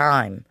have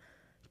time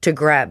to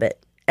grab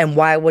it? And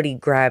why would he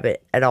grab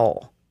it at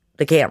all?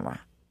 The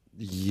camera.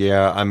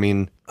 Yeah, I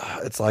mean,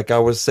 it's like I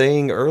was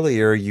saying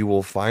earlier, you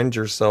will find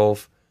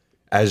yourself,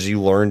 as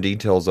you learn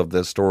details of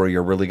this story,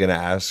 you're really going to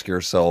ask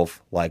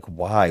yourself, like,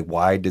 why?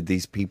 Why did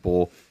these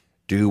people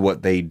do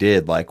what they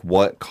did? Like,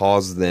 what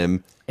caused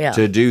them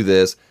to do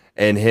this?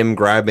 And him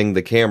grabbing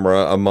the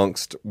camera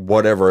amongst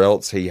whatever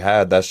else he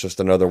had, that's just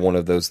another one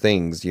of those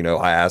things. You know,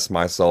 I ask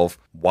myself,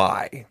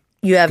 why?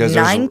 You have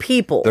 9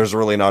 people. There's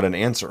really not an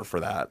answer for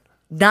that.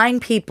 9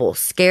 people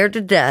scared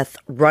to death,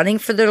 running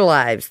for their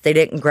lives. They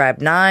didn't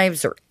grab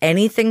knives or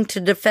anything to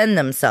defend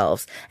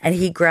themselves. And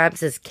he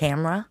grabs his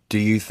camera. Do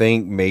you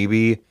think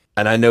maybe,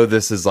 and I know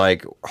this is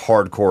like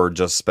hardcore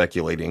just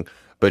speculating,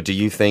 but do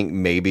you think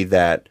maybe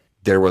that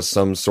there was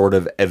some sort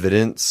of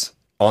evidence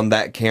on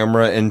that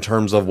camera in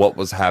terms of what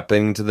was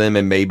happening to them?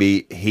 And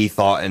maybe he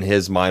thought in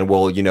his mind,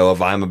 well, you know,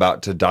 if I'm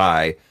about to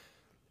die,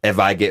 if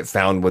I get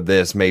found with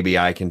this, maybe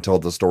I can tell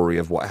the story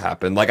of what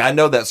happened. Like, I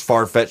know that's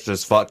far-fetched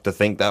as fuck to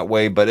think that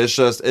way, but it's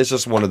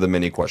just one of the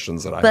many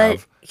questions that I have.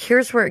 But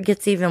here's where it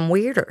gets even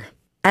weirder.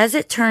 As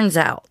it turns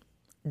out,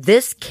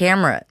 this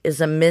camera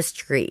is a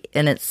mystery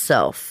in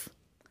itself.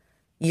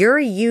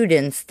 Yuri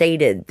Yudin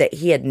stated that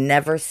he had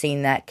never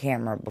seen that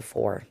camera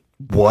before.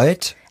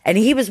 What? And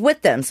he was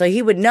with them, so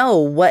he would know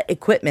what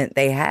equipment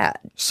they had.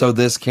 So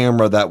this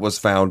camera that was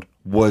found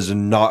was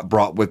not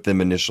brought with them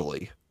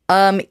initially?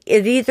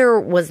 It either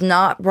was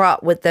not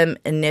brought with them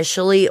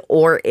initially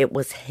or it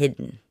was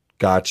hidden.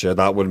 Gotcha.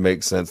 That would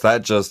make sense.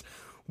 That just,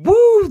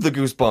 woo, the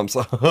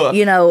goosebumps.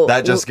 You know,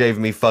 that just gave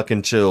me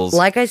fucking chills.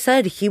 Like I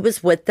said, he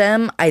was with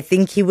them. I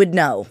think he would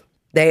know.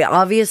 They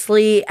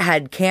obviously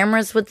had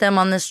cameras with them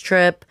on this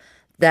trip.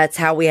 That's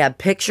how we have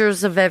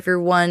pictures of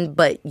everyone.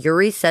 But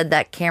Yuri said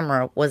that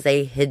camera was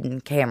a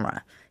hidden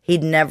camera.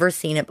 He'd never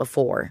seen it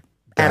before.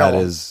 at all.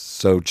 That is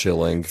so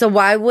chilling. So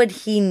why would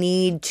he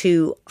need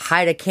to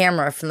hide a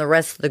camera from the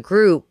rest of the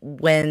group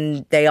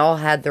when they all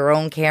had their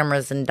own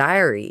cameras and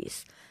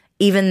diaries?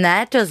 Even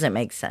that doesn't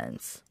make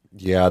sense.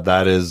 Yeah,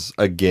 that is,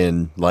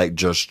 again, like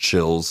just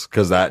chills,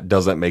 because that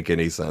doesn't make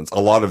any sense. A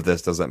lot of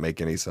this doesn't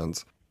make any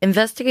sense.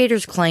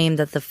 Investigators claim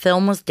that the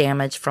film was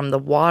damaged from the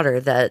water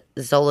that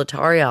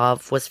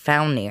Zolotaryov was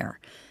found near.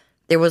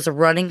 There was a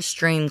running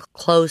stream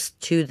close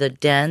to the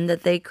den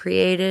that they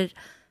created,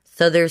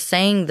 so they're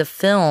saying the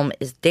film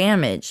is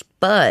damaged,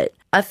 but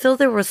I feel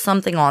there was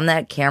something on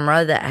that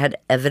camera that had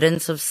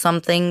evidence of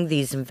something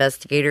these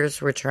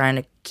investigators were trying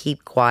to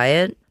keep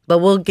quiet, but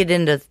we'll get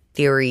into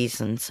theories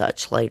and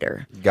such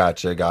later.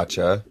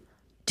 Gotcha.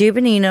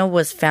 Dubinina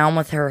was found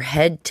with her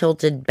head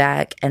tilted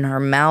back and her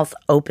mouth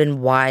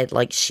open wide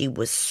like she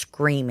was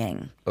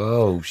screaming.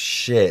 Oh,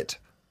 shit.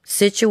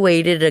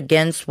 Situated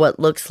against what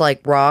looks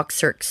like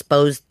rocks or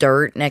exposed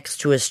dirt next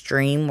to a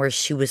stream where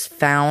she was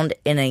found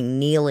in a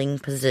kneeling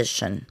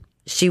position.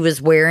 She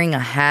was wearing a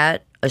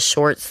hat, a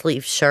short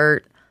sleeve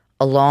shirt,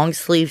 a long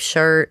sleeve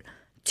shirt,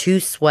 2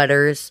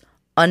 sweaters,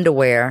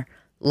 underwear,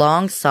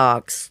 long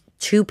socks,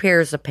 2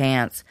 pairs of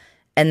pants,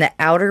 and the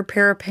outer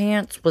pair of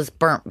pants was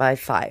burnt by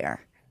fire.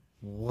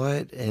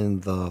 What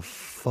in the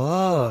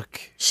fuck?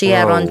 She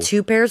had on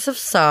 2 pairs of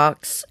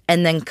socks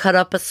and then cut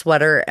up a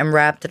sweater and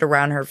wrapped it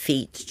around her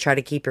feet to try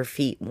to keep her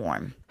feet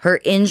warm.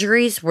 Her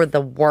injuries were the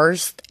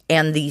worst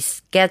and the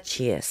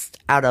sketchiest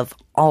out of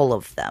all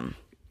of them.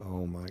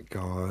 Oh my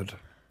God.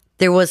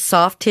 There was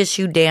soft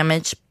tissue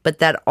damage, but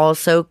that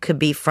also could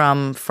be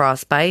from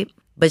frostbite.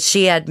 But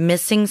she had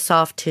missing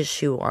soft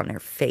tissue on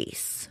her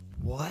face.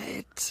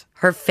 What?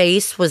 Her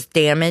face was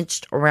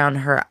damaged around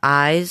her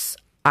eyes,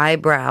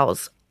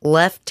 eyebrows,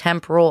 left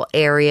temporal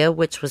area,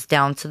 which was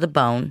down to the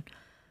bone.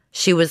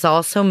 She was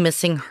also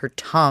missing her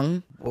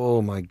tongue.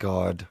 Oh my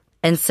God.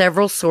 And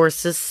several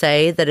sources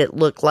say that it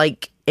looked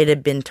like it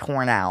had been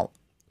torn out.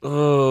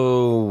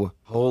 Oh,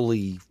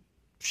 holy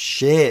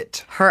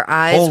shit. Her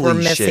eyes were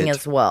Holy missing shit.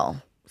 as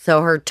well.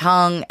 So her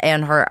tongue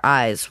and her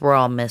eyes were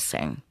all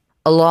missing,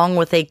 along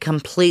with a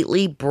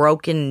completely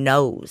broken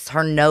nose.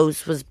 Her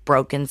nose was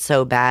broken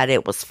so bad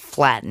it was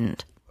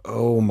flattened.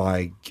 Oh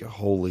my,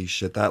 holy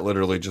shit. That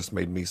literally just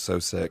made me so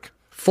sick.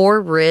 4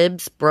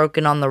 ribs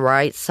broken on the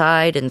right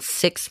side and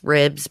 6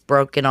 ribs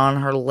broken on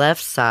her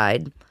left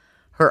side.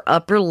 Her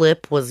upper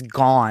lip was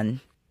gone.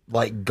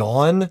 Like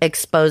gone?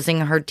 Exposing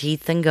her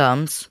teeth and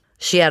gums.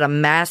 She had a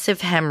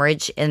massive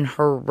hemorrhage in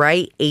her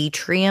right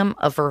atrium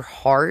of her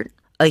heart,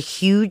 a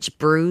huge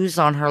bruise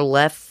on her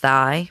left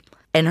thigh,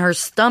 and her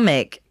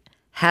stomach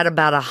had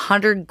about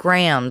 100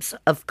 grams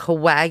of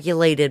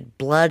coagulated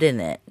blood in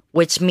it,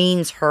 which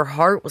means her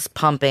heart was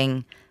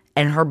pumping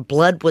and her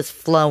blood was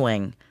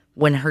flowing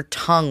when her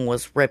tongue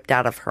was ripped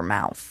out of her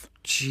mouth.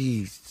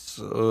 Jeez.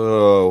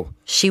 Oh.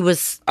 She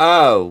was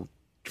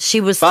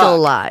fuck. still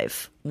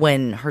alive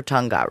when her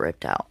tongue got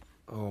ripped out.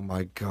 Oh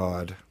my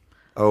God.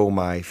 Oh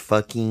my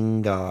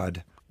fucking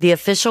God. The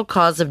official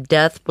cause of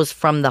death was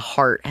from the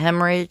heart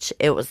hemorrhage.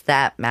 It was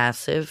that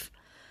massive.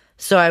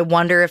 So I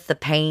wonder if the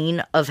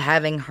pain of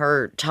having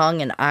her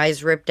tongue and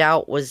eyes ripped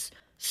out was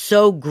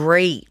so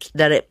great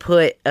that it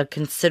put a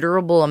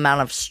considerable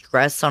amount of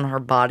stress on her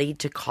body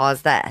to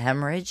cause that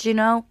hemorrhage, you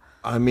know?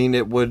 I mean,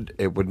 it would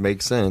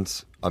make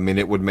sense.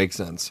 It would make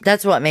sense.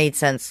 That's what made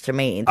sense to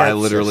me. I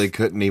literally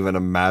couldn't even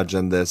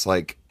imagine this.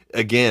 Like,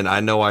 again, I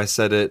know I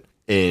said it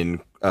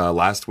in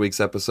last week's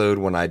episode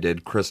when I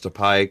did Krista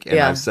Pike, and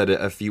I've said it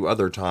a few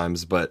other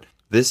times, but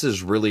this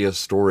is really a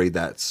story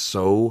that's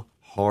so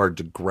hard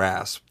to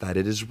grasp that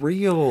it is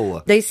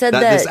real. They said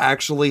that this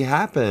actually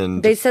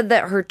happened. They said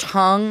that her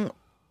tongue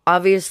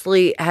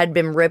obviously had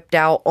been ripped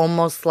out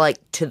almost like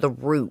to the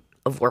root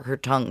of where her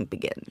tongue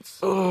begins.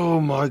 Oh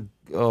my God.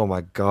 Oh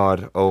my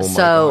God.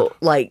 So,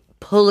 like,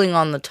 pulling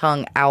on the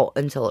tongue out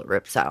until it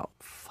rips out.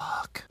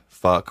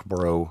 Fuck,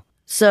 bro.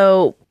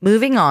 So,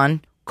 moving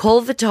on,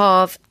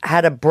 Kolvatov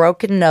had a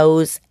broken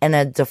nose and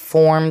a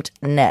deformed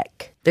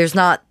neck. There's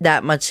not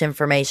that much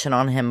information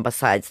on him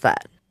besides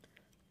that.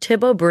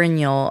 Thibaut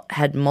Brignol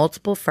had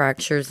multiple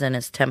fractures in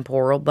his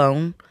temporal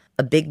bone,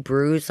 a big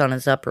bruise on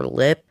his upper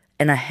lip,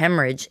 and a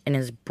hemorrhage in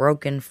his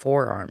broken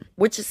forearm,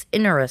 which is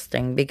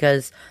interesting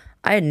because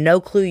I had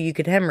no clue you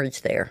could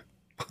hemorrhage there.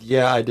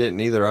 Yeah, I didn't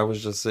either. I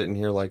was just sitting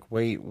here like,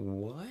 wait,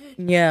 what?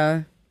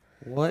 Yeah.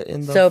 What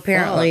in the So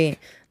apparently,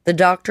 the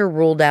doctor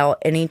ruled out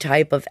any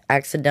type of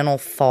accidental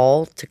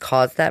fall to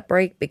cause that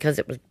break because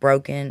it was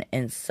broken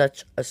in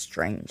such a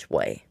strange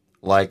way.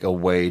 Like a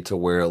way to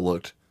where it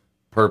looked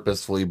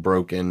purposefully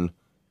broken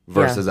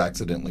versus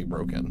accidentally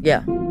broken.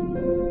 Yeah.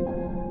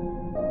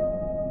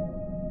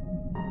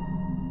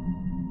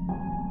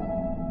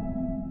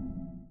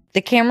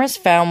 The cameras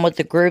found with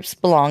the group's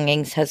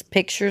belongings has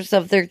pictures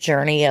of their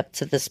journey up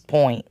to this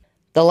point.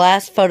 The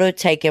last photo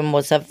taken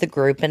was of the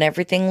group and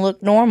everything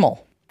looked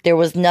normal. There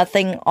was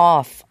nothing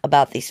off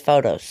about these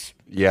photos.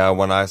 Yeah,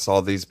 when I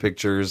saw these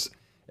pictures,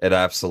 it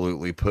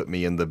absolutely put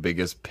me in the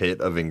biggest pit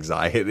of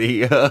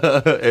anxiety.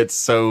 It's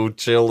so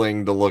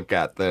chilling to look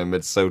at them.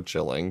 It's so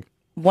chilling.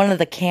 one of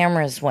the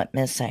cameras went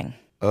missing.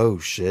 Oh,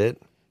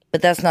 shit.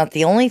 But that's not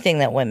the only thing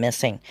that went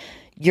missing.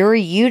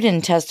 Yuri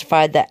Yudin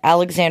testified that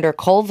Alexander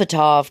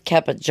Kolvatov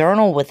kept a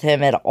journal with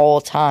him at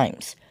all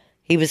times.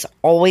 He was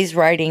always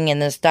writing in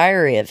this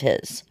diary of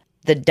his.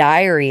 The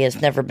diary has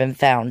never been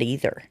found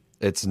either.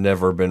 It's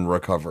never been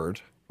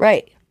recovered.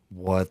 Right.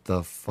 What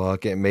the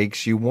fuck? It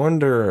makes you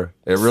wonder.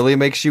 It really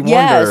makes you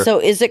Yeah, wonder. so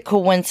is it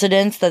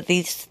coincidence that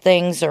these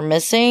things are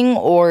missing,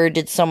 or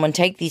did someone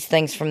take these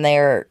things from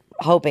there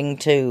hoping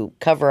to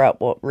cover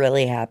up what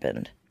really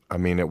happened? I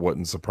mean, it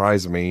wouldn't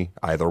surprise me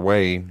either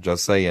way,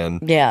 just saying.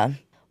 Yeah.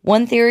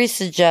 One theory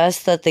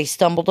suggests that they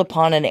stumbled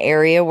upon an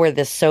area where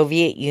the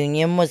Soviet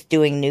Union was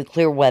doing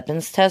nuclear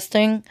weapons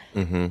testing.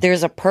 Mm-hmm.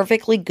 There's a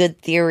perfectly good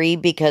theory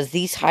because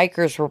these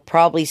hikers were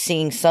probably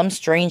seeing some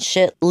strange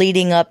shit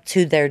leading up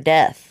to their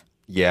death.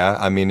 Yeah,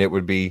 I mean, it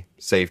would be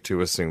safe to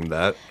assume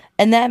that.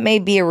 And that may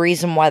be a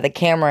reason why the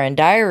camera and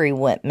diary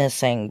went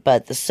missing,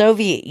 but the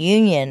Soviet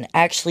Union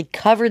actually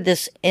covered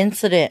this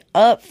incident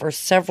up for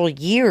several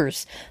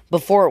years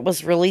before it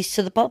was released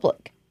to the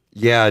public.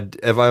 Yeah,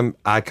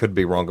 I could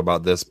be wrong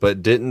about this,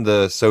 but didn't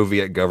the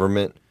Soviet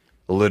government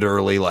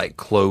literally like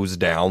close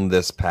down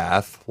this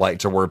path, like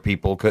to where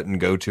people couldn't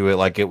go to it?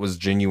 Like it was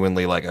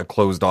genuinely like a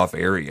closed off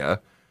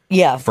area.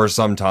 Yeah. For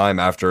some time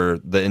after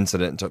the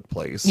incident took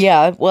place.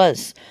 Yeah, it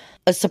was.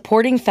 A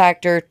supporting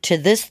factor to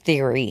this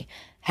theory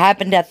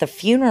happened at the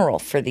funeral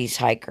for these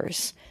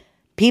hikers.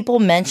 People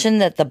mentioned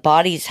that the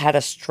bodies had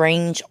a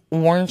strange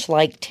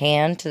orange-like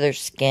tan to their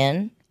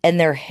skin, and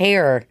their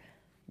hair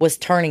was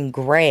turning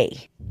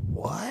gray.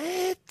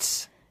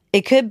 What?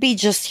 It could be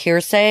just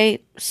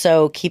hearsay,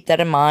 so keep that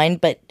in mind,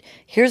 but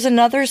here's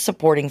another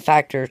supporting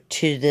factor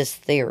to this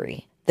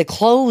theory. The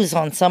clothes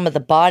on some of the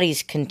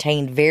bodies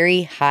contained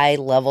very high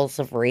levels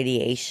of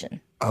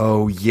radiation.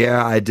 Oh,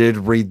 yeah, I did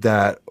read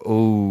that.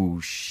 Oh,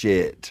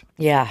 shit.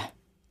 Yeah.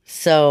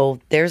 So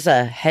there's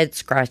a head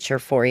scratcher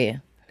for you.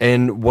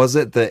 And was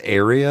it the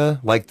area,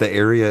 like the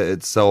area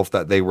itself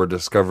that they were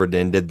discovered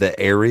in? Did the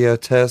area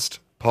test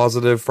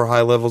positive for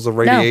high levels of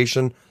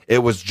radiation? No.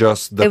 It was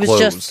just the clothes. It was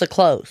just the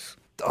clothes.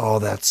 Oh,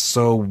 that's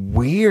so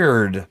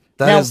weird.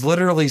 That is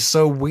literally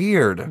so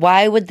weird.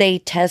 Why would they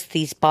test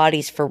these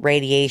bodies for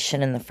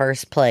radiation in the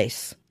first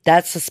place?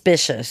 That's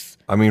suspicious.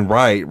 I mean,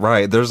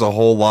 right. There's a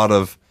whole lot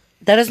of...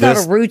 That is not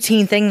a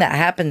routine thing that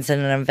happens in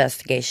an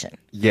investigation.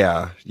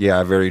 Yeah,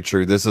 very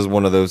true. This is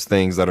one of those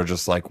things that are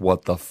just like,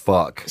 what the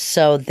fuck?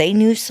 So they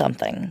knew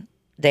something.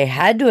 They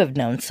had to have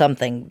known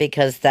something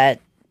because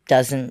that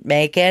doesn't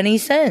make any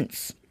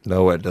sense.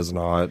 No, it does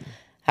not.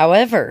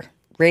 However,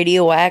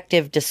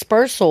 radioactive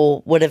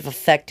dispersal would have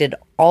affected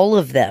all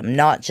of them,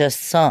 not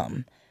just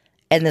some.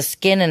 And the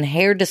skin and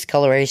hair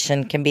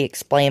discoloration can be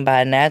explained by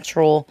a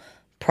natural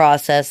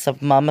process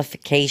of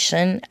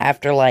mummification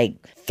after like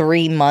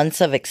 3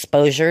 months of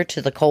exposure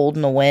to the cold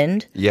and the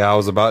wind. Yeah, I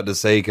was about to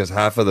say, because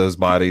half of those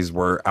bodies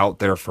were out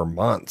there for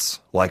months,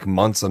 like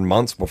months and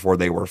months before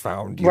they were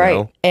found, you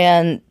know?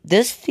 And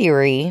this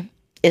theory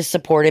is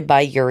supported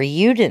by Yuri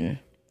Yudin.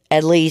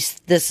 At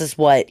least this is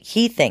what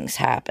he thinks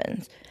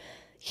happened.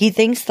 He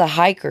thinks the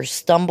hikers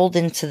stumbled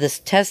into this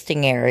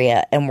testing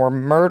area and were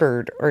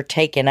murdered or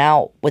taken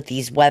out with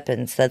these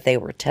weapons that they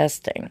were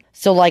testing.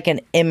 So like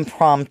an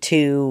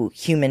impromptu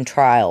human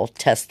trial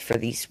test for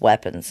these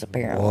weapons,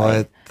 apparently.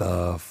 What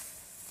the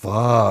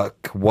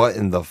fuck? What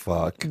in the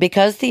fuck?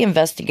 Because the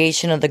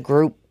investigation of the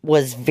group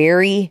was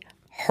very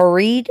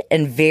hurried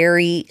and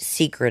very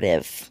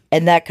secretive.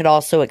 And that could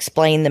also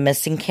explain the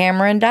missing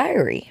camera and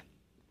diary.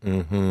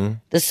 Mm-hmm.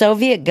 The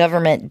Soviet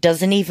government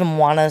doesn't even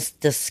want us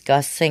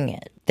discussing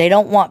it. They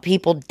don't want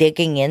people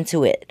digging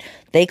into it.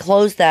 They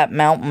closed that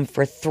mountain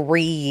for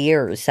 3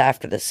 years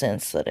after this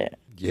incident.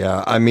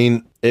 Yeah, I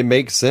mean, it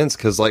makes sense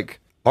because, like,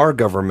 our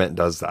government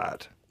does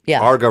that.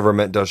 Yeah. Our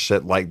government does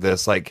shit like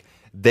this. Like,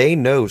 they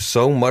know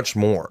so much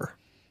more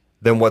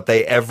than what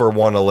they ever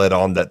want to let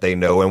on that they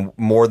know, and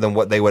more than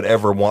what they would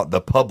ever want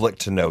the public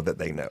to know that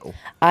they know.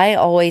 I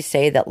always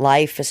say that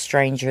life is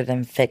stranger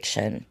than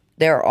fiction.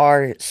 There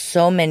are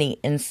so many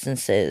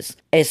instances,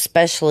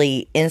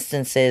 especially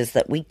instances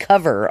that we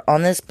cover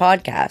on this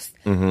podcast,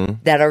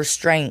 that are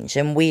strange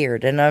and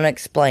weird and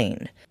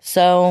unexplained.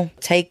 So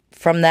take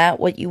from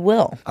that what you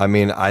will. I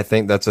mean, I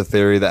think that's a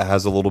theory that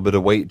has a little bit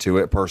of weight to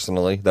it,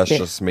 personally. That's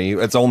just me.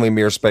 It's only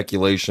mere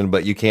speculation,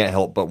 but you can't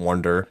help but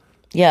wonder.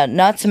 Yeah,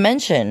 not to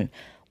mention,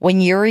 when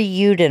Yuri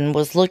Yudin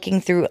was looking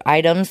through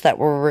items that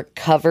were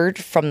recovered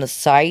from the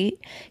site,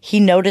 he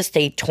noticed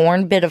a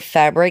torn bit of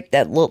fabric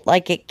that looked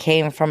like it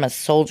came from a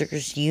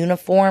soldier's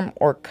uniform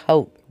or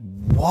coat.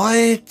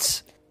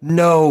 What?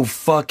 No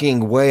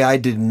fucking way. I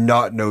did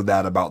not know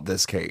that about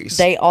this case.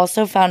 They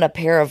also found a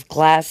pair of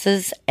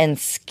glasses and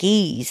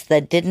skis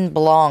that didn't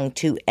belong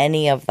to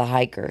any of the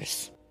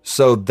hikers.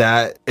 So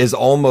that is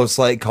almost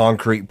like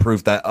concrete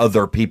proof that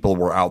other people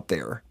were out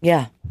there.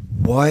 Yeah.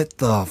 What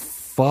the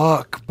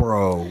fuck,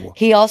 bro?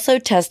 He also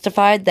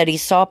testified that he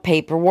saw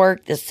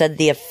paperwork that said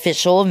the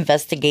official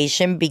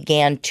investigation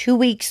began 2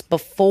 weeks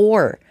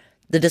before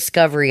the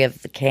discovery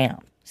of the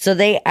camp. So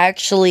they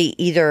actually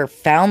either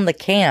found the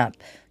camp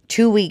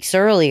 2 weeks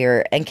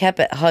earlier and kept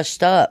it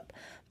hushed up.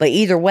 But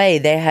either way,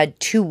 they had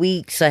 2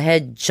 weeks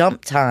ahead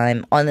jump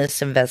time on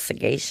this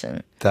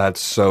investigation.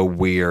 That's so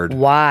weird.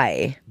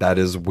 Why? That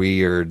is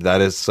weird. That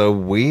is so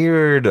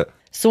weird.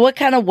 So what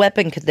kind of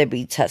weapon could they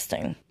be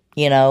testing?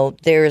 You know,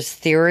 there's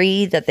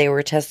theory that they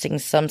were testing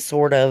some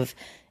sort of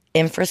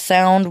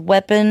infrasound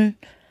weapon,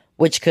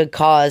 which could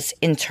cause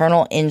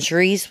internal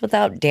injuries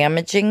without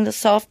damaging the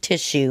soft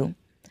tissue.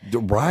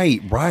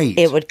 Right.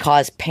 It would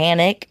cause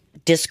panic,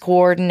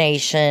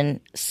 discoordination,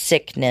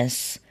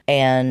 sickness,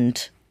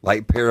 and...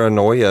 like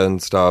paranoia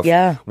and stuff.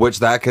 Yeah. Which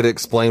that could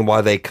explain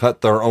why they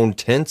cut their own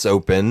tents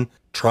open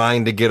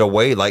trying to get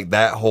away. Like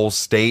that whole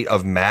state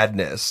of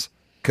madness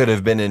could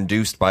have been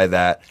induced by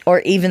that. Or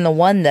even the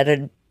one that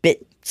had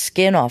bit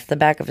skin off the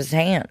back of his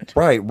hand.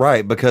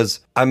 Right. Because,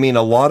 I mean,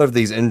 a lot of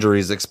these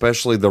injuries,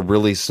 especially the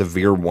really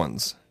severe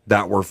ones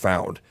that were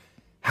found,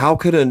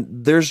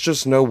 there's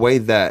just no way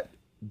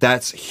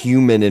that's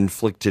human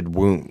inflicted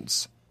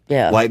wounds.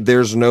 Yeah. Like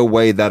there's no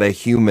way that a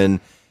human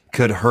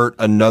could hurt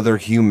another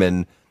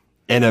human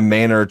in a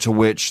manner to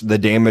which the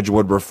damage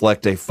would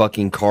reflect a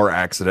fucking car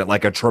accident,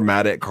 like a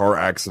traumatic car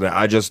accident.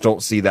 I just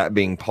don't see that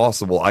being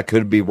possible. I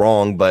could be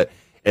wrong, but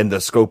in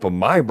the scope of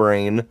my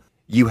brain,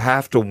 you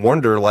have to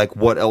wonder, like,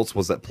 what else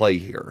was at play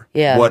here?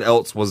 Yeah. What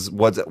else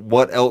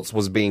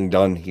was being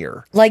done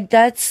here? Like,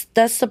 that's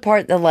the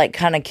part that, like,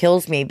 kind of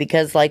kills me,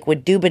 because, like,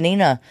 with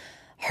Dubinina,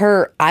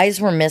 her eyes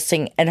were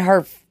missing and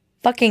her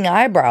fucking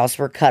eyebrows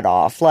were cut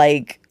off.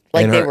 Like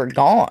they were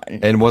gone.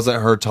 And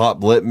wasn't her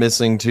top lip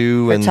missing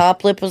too? Her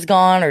top lip was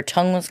gone. Her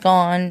tongue was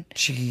gone.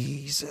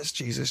 Jesus.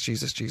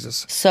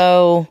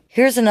 So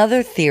here's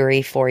another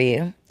theory for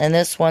you. And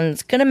this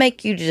one's going to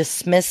make you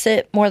dismiss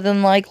it more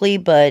than likely,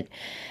 but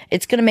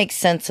it's going to make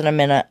sense in a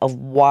minute of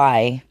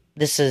why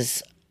this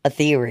is a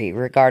theory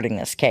regarding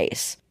this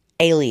case.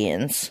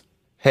 Aliens.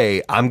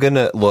 Hey, I'm going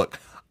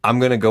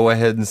to go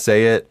ahead and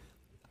say it.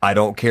 I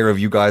don't care if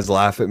you guys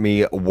laugh at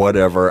me,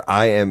 whatever.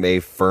 I am a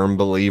firm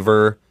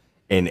believer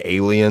in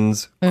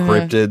aliens,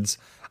 cryptids.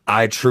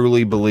 I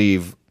truly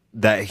believe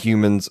that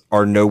humans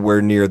are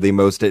nowhere near the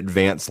most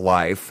advanced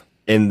life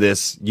in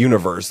this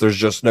universe. There's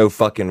just no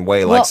fucking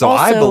way.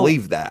 I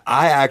believe that.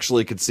 I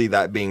actually could see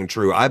that being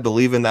true. I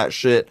believe in that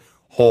shit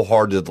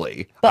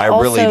wholeheartedly. I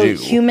really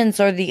do. Humans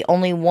are the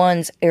only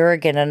ones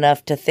arrogant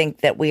enough to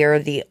think that we are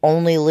the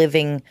only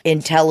living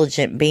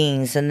intelligent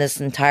beings in this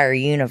entire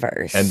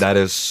universe. And that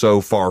is so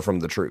far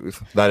from the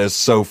truth.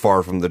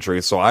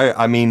 So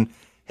I mean,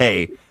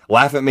 hey,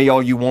 laugh at me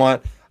all you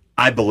want.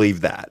 I believe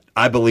that.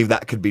 I believe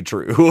that could be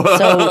true. So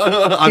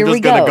I'm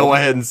just going to go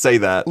ahead and say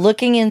that.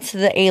 Looking into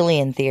the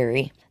alien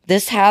theory,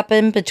 this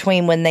happened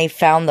between when they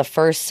found the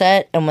first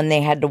set and when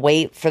they had to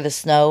wait for the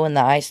snow and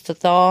the ice to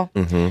thaw.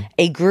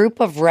 A group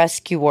of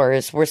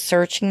rescuers were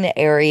searching the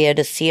area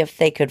to see if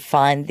they could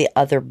find the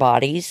other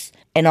bodies.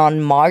 And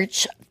on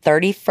March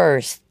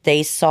 31st,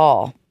 they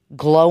saw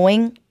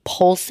glowing,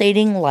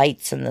 pulsating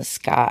lights in the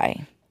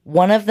sky.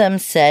 One of them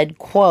said,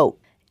 quote,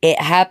 "It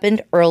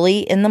happened early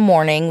in the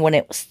morning when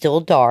it was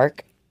still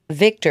dark.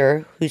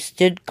 Victor, who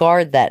stood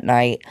guard that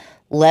night,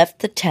 left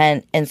the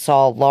tent and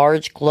saw a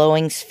large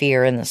glowing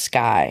sphere in the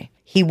sky.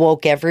 He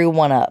woke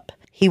everyone up.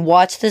 He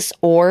watched this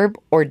orb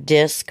or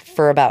disc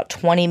for about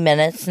 20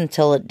 minutes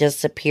until it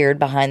disappeared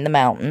behind the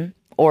mountain.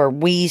 Or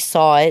we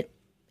saw it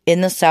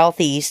in the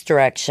southeast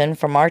direction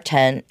from our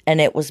tent,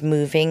 and it was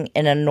moving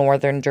in a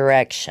northern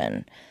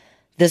direction.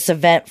 This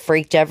event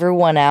freaked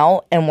everyone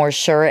out, and we're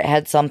sure it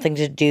had something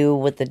to do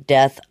with the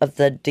death of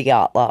the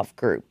Dyatlov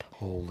group."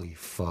 Holy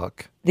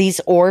fuck.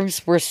 These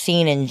orbs were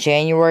seen in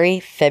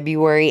January,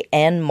 February,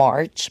 and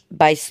March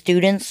by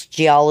students,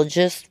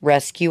 geologists,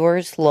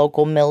 rescuers,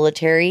 local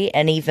military,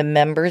 and even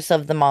members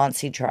of the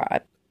Mansi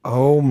tribe.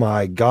 Oh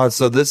my God.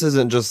 So this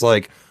isn't just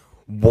like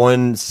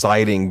one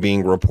sighting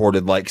being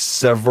reported, like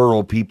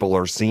several people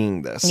are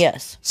seeing this.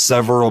 Yes.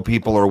 Several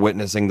people are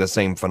witnessing the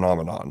same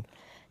phenomenon.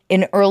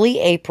 In early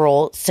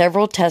April,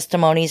 several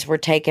testimonies were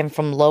taken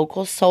from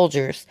local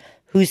soldiers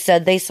who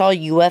said they saw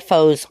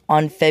UFOs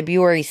on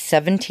February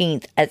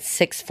 17th at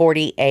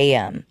 6:40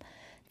 a.m.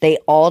 They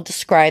all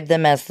described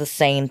them as the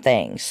same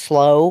thing,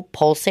 slow,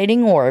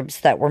 pulsating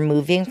orbs that were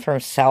moving from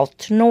south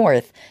to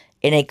north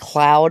in a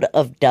cloud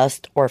of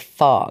dust or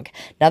fog.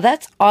 Now,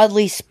 that's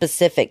oddly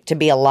specific to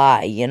be a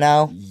lie, you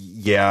know?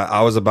 Yeah,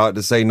 I was about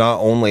to say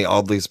not only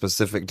oddly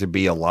specific to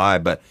be a lie,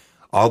 but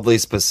oddly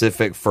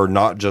specific for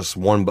not just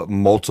one, but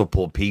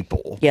multiple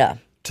people. Yeah.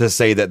 To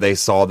say that they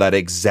saw that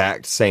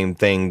exact same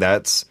thing,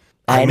 that's...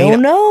 I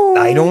don't know.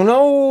 I don't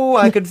know.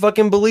 I could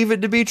fucking believe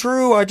it to be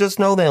true. I just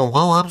know that,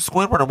 well, I'm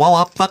Squidward, well,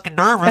 I'm fucking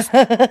nervous.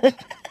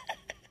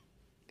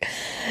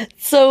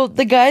 So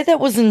the guy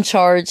that was in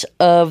charge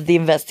of the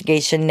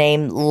investigation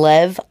named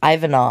Lev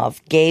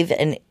Ivanov gave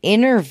an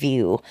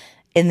interview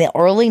in the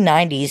early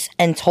 90s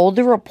and told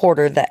the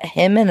reporter that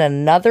him and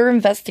another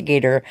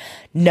investigator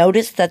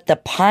noticed that the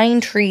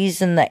pine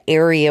trees in the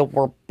area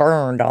were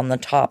burned on the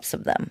tops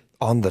of them.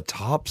 On the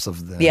tops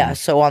of them? Yeah,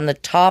 so on the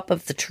top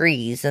of the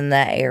trees in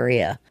that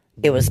area,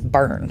 it was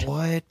burned.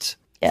 What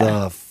Yeah.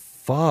 the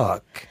fuck?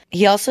 fuck?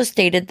 He also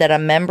stated that a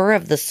member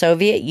of the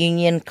Soviet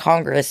Union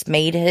Congress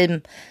made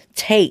him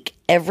take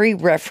every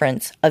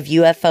reference of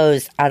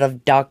UFOs out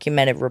of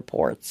documented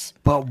reports.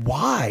 But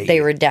why? They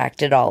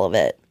redacted all of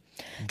it.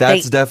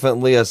 That's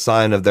definitely a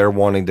sign of their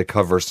wanting to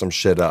cover some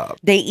shit up.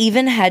 They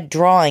even had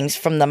drawings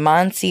from the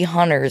Mansi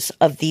hunters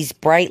of these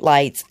bright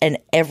lights, and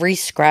every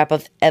scrap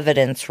of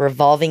evidence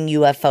revolving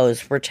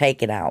UFOs were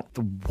taken out.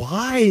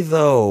 Why,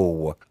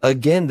 though?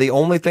 Again, the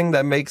only thing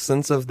that makes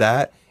sense of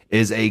that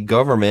is a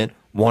government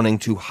wanting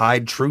to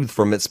hide truth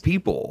from its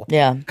people.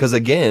 Yeah. Because,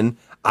 again,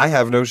 I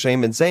have no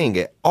shame in saying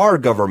it. Our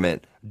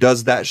government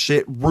does that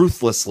shit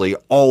ruthlessly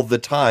all the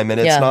time, and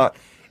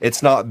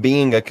it's not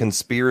being a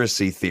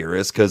conspiracy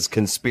theorist, because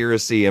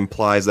conspiracy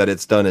implies that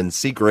it's done in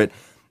secret.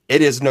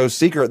 It is no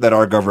secret that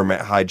our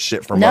government hides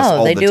shit from us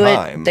all the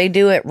time. They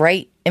do it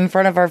right in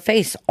front of our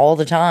face all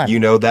the time. You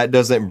know, that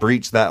doesn't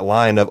breach that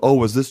line of,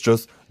 oh, is this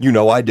just,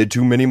 I did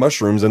too many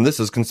mushrooms and this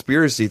is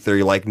conspiracy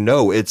theory. Like,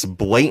 no, it's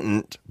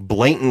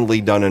blatantly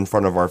done in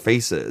front of our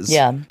faces.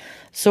 Yeah.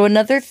 So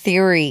another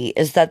theory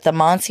is that the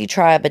Mansi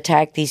tribe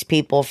attacked these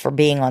people for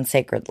being on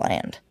sacred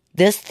land.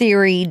 This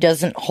theory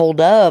doesn't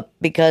hold up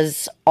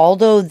because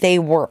although they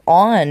were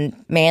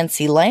on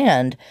Mansi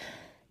land,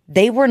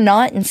 they were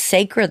not in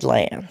sacred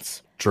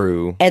lands.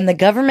 True. And the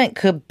government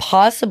could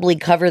possibly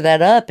cover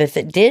that up if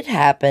it did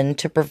happen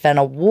to prevent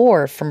a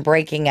war from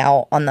breaking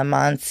out on the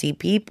Mansi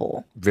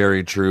people.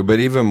 Very true. But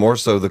even more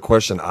so, the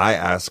question I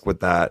ask with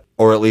that,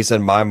 or at least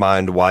in my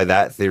mind, why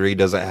that theory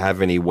doesn't have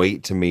any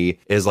weight to me,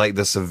 is like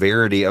the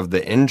severity of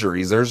the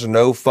injuries. There's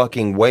no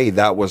fucking way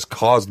that was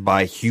caused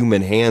by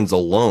human hands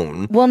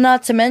alone. Well,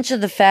 not to mention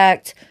the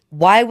fact,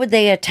 why would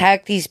they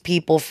attack these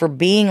people for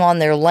being on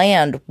their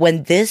land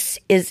when this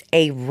is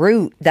a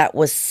route that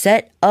was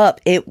set up?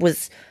 It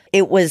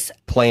was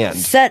planned,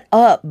 set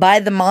up by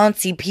the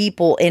Mansi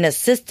people in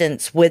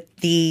assistance with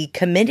the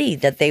committee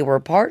that they were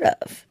part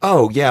of.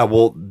 Oh, yeah.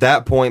 Well,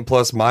 that point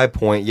plus my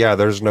point, yeah,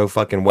 there's no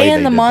fucking way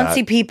and they the did Mansi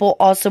that. people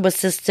also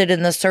assisted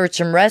in the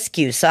search and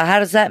rescue. So how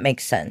does that make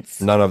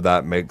sense? None of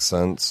that makes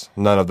sense.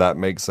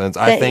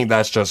 I think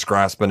that's just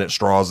grasping at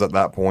straws at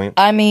that point.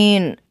 I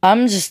mean,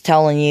 I'm just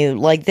telling you,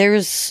 like,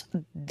 there's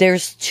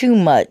too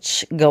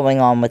much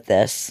going on with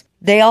this.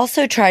 They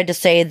also tried to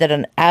say that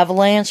an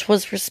avalanche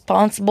was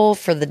responsible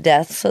for the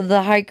deaths of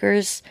the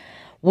hikers,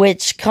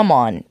 which, come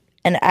on,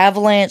 an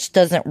avalanche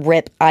doesn't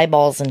rip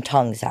eyeballs and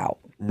tongues out.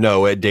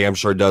 No, it damn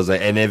sure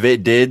doesn't. And if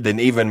it did, then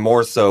even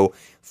more so,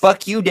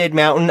 fuck you, Dead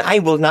Mountain. I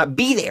will not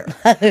be there.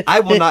 I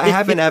will not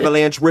have an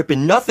avalanche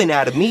ripping nothing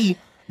out of me.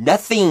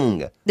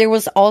 Nothing. There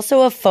was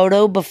also a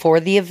photo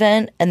before the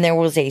event, and there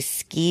was a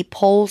ski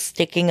pole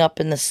sticking up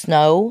in the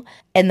snow,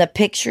 and the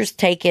pictures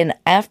taken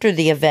after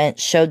the event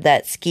showed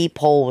that ski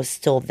pole was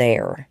still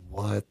there.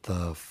 What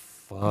the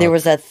fuck? There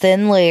was a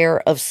thin layer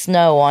of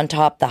snow on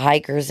top the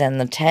hikers and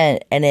the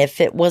tent, and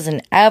if it was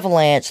an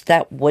avalanche,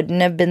 that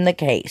wouldn't have been the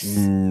case.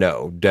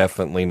 No,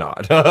 definitely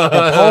not.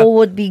 The pole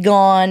would be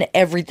gone,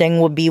 everything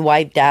would be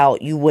wiped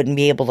out, you wouldn't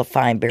be able to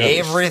find barely.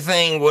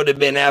 Everything would have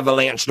been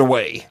avalanched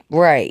away.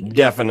 Right.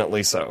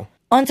 Definitely so.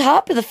 On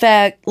top of the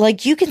fact,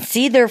 like, you can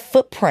see their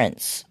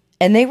footprints.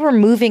 And they were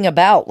moving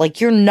about.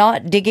 Like, you're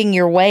not digging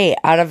your way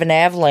out of an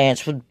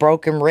avalanche with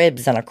broken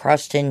ribs and a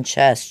crushed-in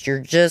chest. You're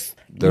just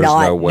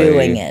not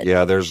doing it.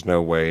 Yeah, there's no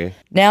way.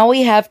 Now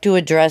we have to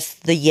address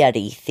the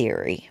Yeti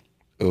theory.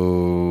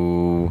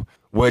 Ooh.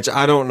 Which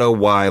I don't know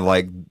why,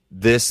 like,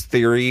 this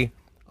theory,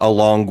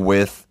 along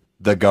with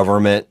the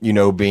government,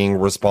 being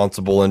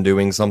responsible and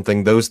doing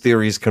something, those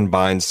theories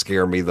combined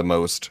scare me the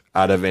most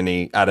out of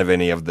any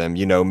of them.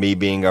 Me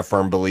being a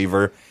firm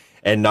believer.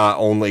 And not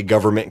only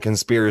government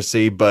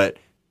conspiracy, but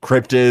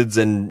cryptids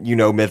and,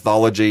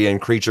 mythology and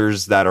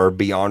creatures that are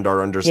beyond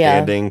our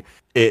understanding. Yeah.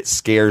 It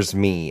scares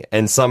me.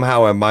 And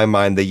somehow in my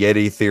mind, the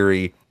Yeti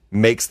theory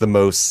makes the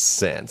most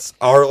sense.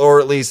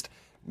 Or at least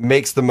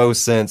makes the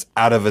most sense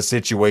out of a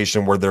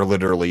situation where there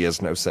literally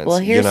is no sense. Well,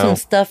 here's some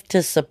stuff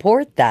to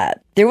support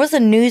that. There was a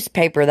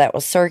newspaper that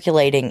was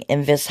circulating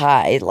in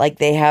Vizhai. Like,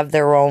 they have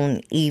their own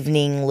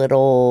evening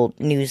little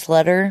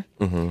newsletter.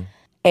 Mm-hmm.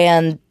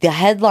 And the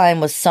headline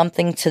was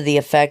something to the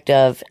effect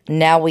of,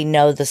 now we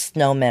know the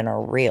snowmen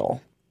are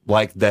real.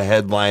 Like the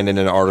headline in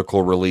an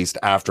article released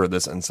after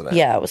this incident.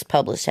 Yeah, it was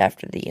published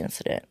after the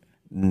incident.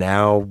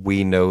 Now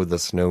we know the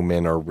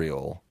snowmen are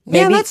real.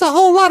 Yeah, that's a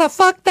whole lot of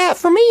fuck that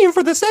for me and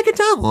for the second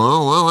time.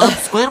 Well, I'm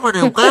Squidward.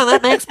 Wow,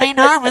 that makes me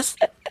nervous.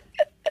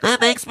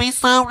 That makes me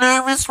so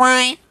nervous,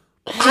 right?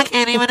 I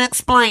can't even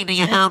explain to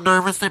you how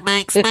nervous it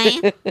makes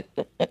me.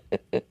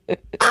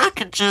 I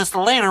could just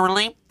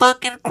literally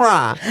fucking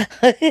cry.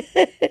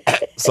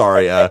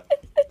 Sorry,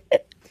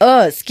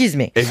 excuse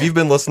me. If you've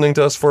been listening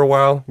to us for a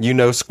while,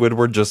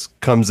 Squidward just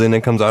comes in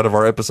and comes out of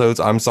our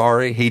episodes. I'm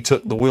sorry, he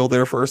took the wheel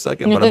there for a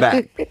second, but I'm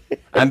back.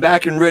 I'm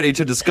back and ready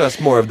to discuss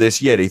more of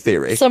this Yeti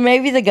theory. So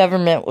maybe the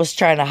government was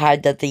trying to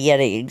hide that the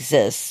Yeti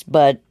exists,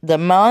 but the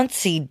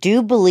Mansi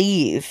do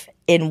believe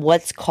in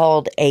what's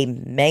called a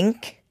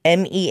Menk,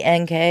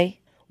 M-E-N-K,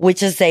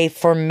 which is a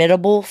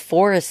formidable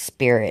forest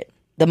spirit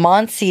The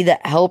Mansi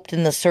that helped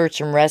in the search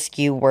and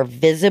rescue were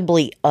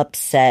visibly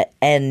upset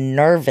and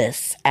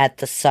nervous at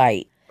the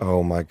sight.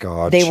 Oh my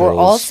God. They were chills.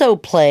 also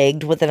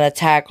plagued with an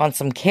attack on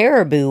some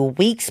caribou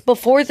weeks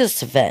before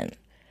this event.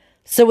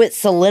 So it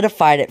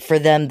solidified it for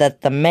them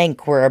that the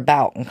mink were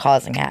about and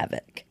causing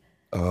havoc.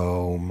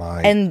 Oh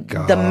my And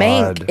God. the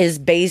mink is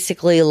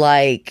basically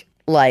like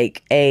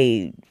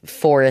a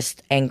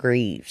forest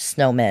angry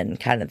snowman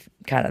kind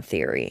of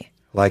theory.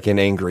 Like an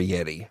angry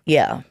Yeti.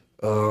 Yeah.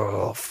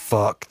 Oh,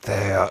 fuck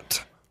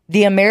that.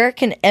 The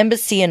American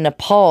Embassy in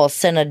Nepal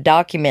sent a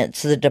document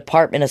to the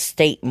Department of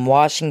State in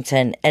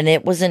Washington, and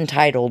it was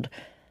entitled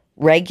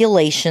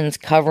Regulations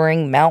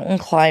Covering Mountain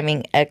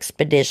Climbing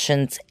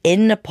Expeditions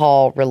in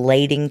Nepal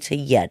Relating to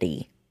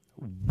Yeti.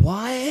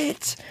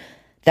 What?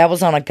 That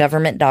was on a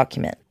government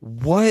document.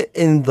 What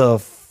in the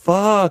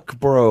fuck,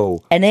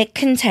 bro? And it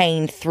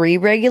contained 3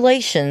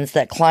 regulations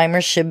that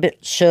climbers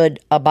should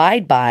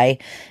abide by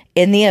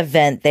in the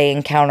event they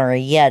encounter a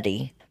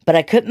Yeti. But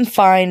I couldn't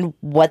find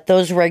what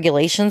those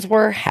regulations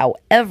were.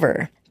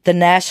 However, the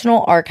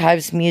National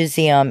Archives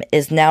Museum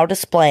is now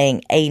displaying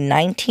a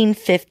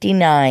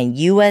 1959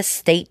 U.S.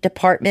 State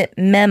Department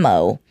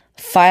memo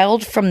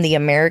filed from the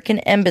American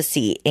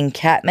Embassy in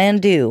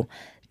Kathmandu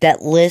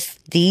that lists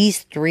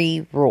these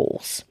 3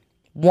 rules.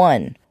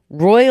 1.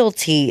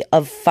 Royalty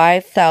of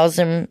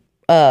 5,000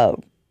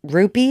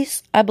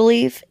 rupees, I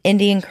believe,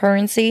 Indian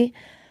currency,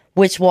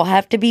 which will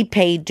have to be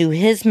paid to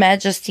His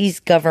Majesty's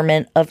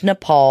government of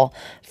Nepal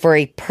for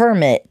a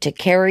permit to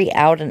carry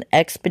out an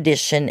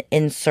expedition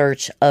in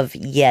search of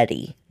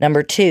Yeti.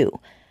 Number 2,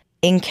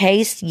 in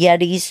case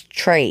Yeti's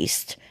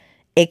traced,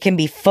 it can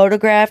be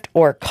photographed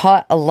or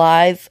caught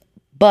alive,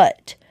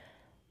 but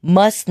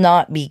must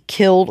not be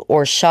killed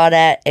or shot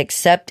at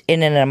except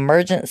in an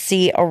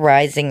emergency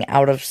arising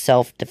out of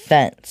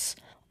self-defense.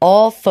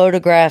 All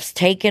photographs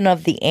taken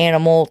of the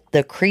animal,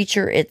 the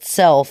creature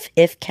itself,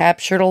 if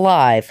captured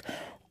alive,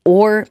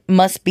 or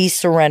must be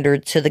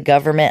surrendered to the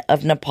government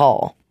of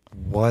Nepal.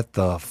 What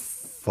the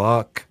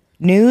fuck?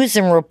 News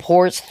and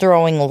reports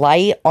throwing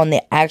light on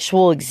the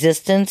actual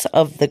existence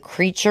of the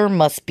creature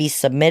must be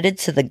submitted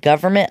to the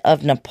government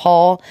of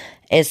Nepal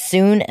as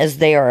soon as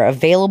they are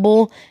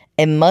available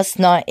and must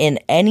not in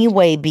any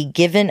way be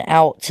given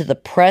out to the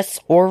press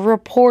or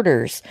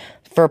reporters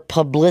for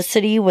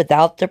publicity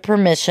without the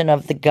permission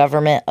of the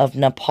government of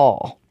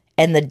Nepal.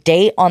 And the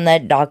date on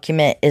that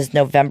document is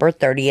November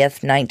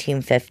 30th,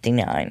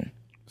 1959.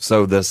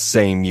 So the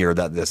same year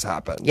that this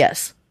happened.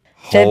 Yes.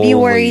 Holy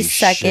February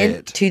 2nd,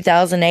 shit.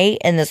 2008,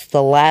 and this is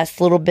the last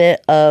little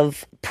bit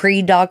of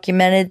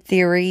pre-documented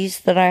theories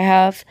that I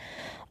have.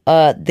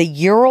 The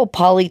Ural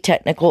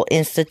Polytechnical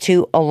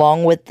Institute,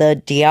 along with the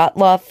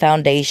Dyatlov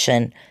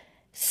Foundation,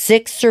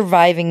 6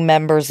 surviving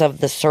members of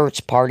the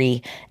search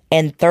party,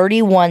 and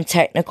 31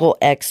 technical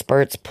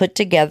experts put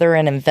together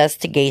an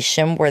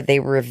investigation where they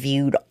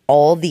reviewed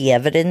all the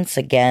evidence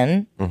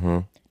again. Mm-hmm.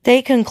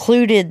 They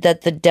concluded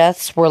that the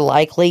deaths were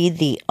likely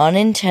the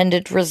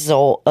unintended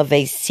result of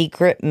a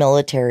secret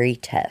military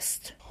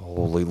test.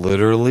 Holy,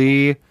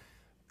 literally,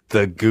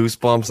 the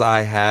goosebumps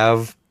I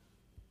have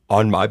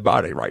on my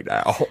body right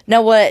now.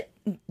 Now,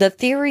 the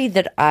theory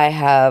that I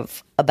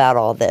have about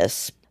all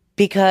this,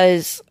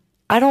 because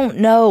I don't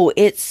know,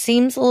 it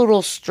seems a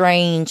little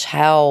strange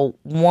how,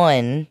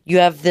 one, you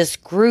have this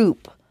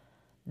group,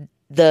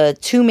 the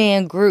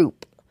 2-man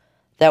group,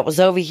 that was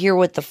over here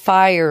with the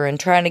fire and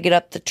trying to get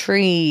up the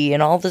tree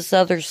and all this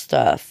other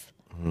stuff.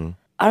 Mm-hmm.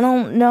 I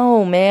don't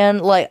know, man.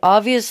 Like,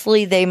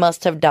 obviously they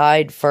must have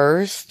died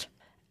first,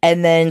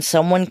 and then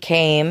someone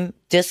came,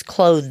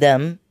 disclothed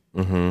them,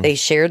 Mm-hmm. they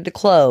shared the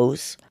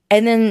clothes,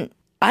 and then,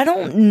 I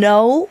don't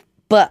know,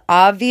 but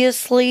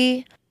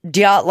obviously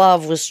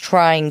Dyatlov was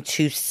trying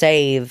to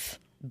save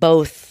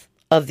both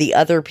of the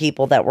other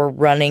people that were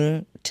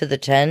running to the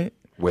tent.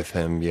 With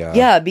him, yeah.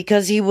 Yeah,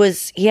 because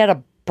he had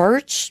a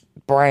birch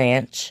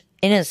branch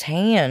in his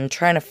hand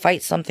trying to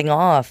fight something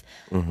off,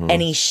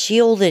 and he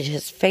shielded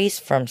his face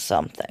from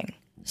something.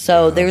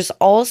 So there's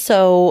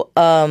also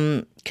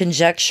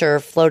conjecture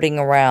floating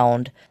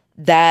around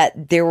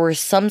that there were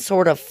some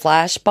sort of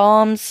flash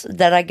bombs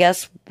that I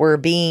guess were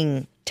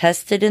being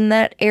tested in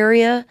that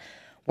area,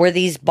 where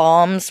these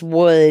bombs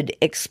would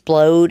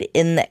explode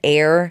in the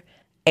air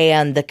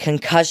and the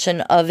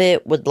concussion of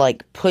it would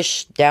like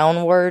push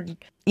downward.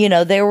 You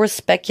know, there was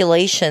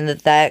speculation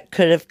that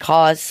could have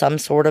caused some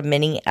sort of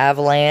mini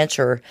avalanche,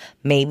 or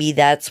maybe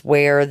that's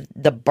where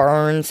the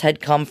burns had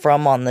come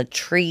from on the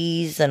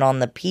trees and on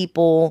the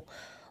people.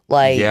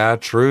 Like, Yeah,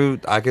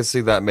 true. I can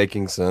see that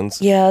making sense.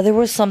 yeah, there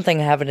was something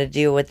having to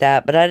do with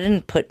that, but I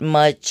didn't put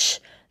much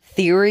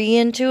theory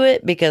into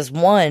it because,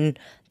 one,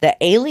 the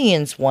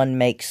aliens one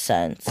makes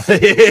sense.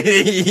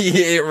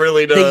 It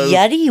really The does.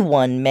 Yeti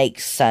one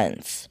makes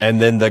sense.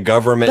 And then the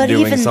government But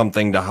doing even-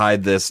 something to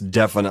hide this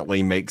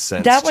definitely makes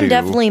sense, That one too.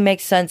 definitely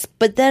makes sense.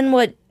 But then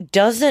what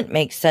doesn't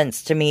make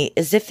sense to me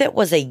is if it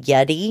was a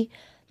Yeti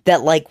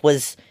that, like,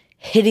 was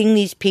hitting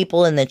these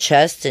people in the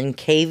chest and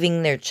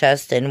caving their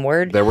chest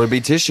inward, There would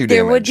be tissue damage.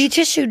 there would be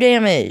tissue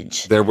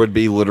damage. There would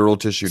be literal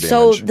tissue damage.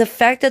 So the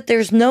fact that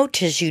there's no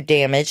tissue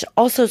damage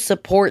also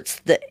supports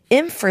the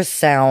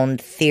infrasound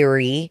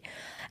theory.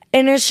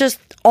 And it's just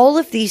all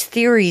of these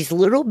theories,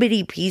 little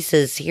bitty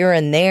pieces here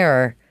and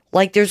there.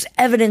 Like, there's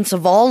evidence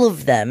of all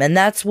of them. And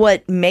that's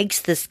what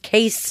makes this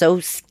case so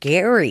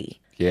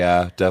scary.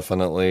 Yeah,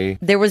 definitely.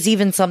 There was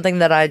even something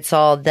that I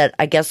saw that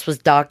I guess was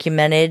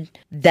documented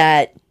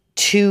that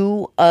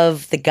 2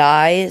 of the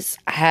guys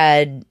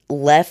had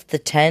left the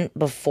tent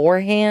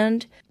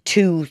beforehand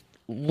to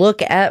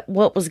look at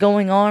what was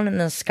going on in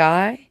the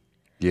sky.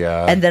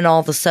 Yeah. And then all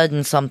of a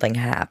sudden something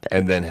happened.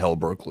 And then hell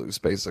broke loose,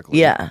 basically.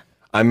 Yeah.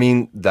 I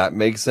mean, that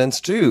makes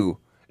sense too.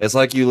 It's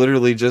like you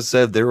literally just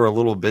said there are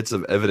little bits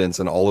of evidence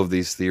in all of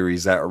these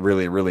theories that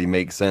really, really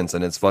make sense.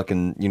 And it's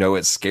fucking,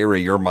 it's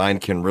scary. Your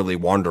mind can really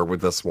wander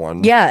with this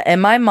one. Yeah,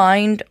 and my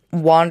mind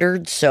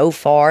wandered so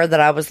far that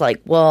I was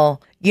like,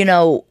 well,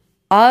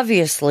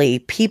 obviously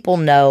people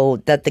know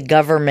that the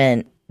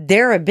government,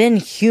 there have been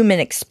human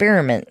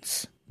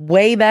experiments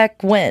way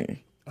back when.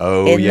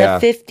 Oh, in yeah.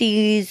 the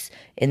 50s,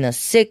 in the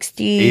 60s.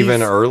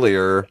 Even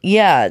earlier.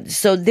 Yeah,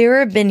 so there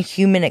have been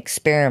human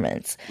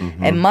experiments.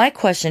 Mm-hmm. And my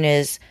question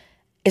is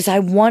I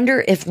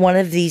wonder if one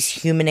of these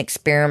human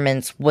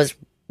experiments was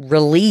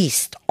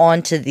released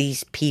onto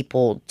these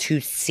people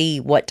to see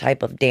what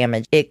type of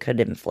damage it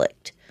could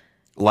inflict.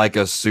 Like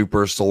a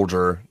super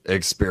soldier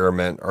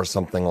experiment or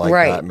something like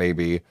Right. that,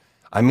 maybe.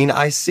 I mean,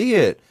 I see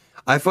it.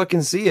 I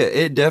fucking see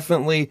it.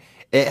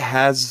 It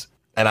has,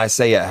 and I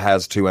say it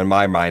has to, in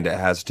my mind it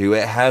has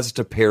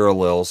to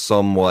parallel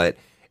somewhat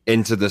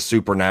into the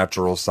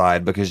supernatural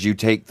side, because you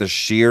take the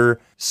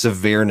sheer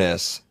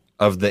severeness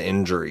of the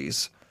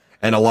injuries.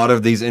 And a lot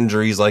of these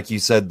injuries, like you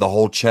said, the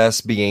whole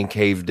chest being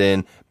caved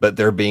in, but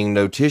there being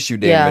no tissue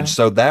damage. Yeah.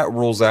 So that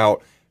rules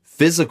out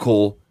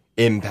physical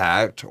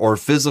impact or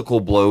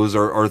physical blows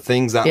or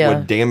things that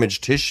would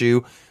damage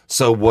tissue.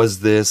 So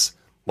was this,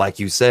 like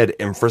you said,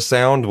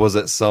 infrasound? Was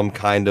it some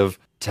kind of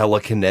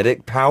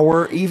telekinetic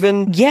power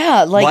even?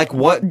 Yeah, like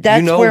what?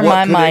 That's where what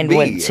my could it mind be?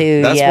 went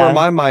to. That's yeah. where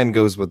my mind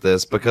goes with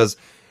this, because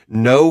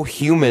no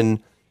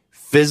human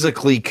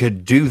physically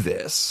could do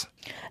this.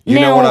 You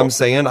know what Now- I'm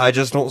saying? I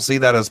just don't see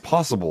that as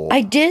possible.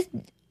 I did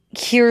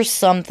hear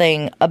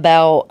something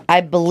about, I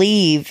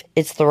believe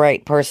it's the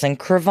right person,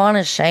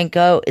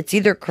 Krivonashenko. It's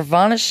either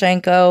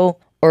Krivonashenko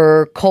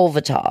or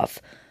Kolvatov.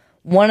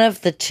 One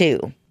of the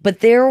two.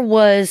 But there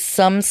was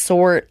some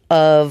sort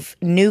of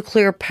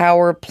nuclear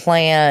power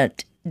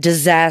plant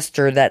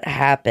disaster that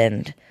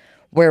happened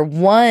where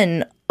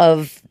one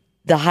of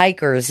the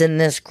hikers in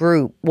this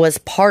group was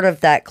part of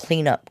that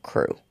cleanup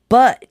crew.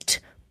 But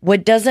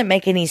what doesn't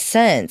make any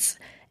sense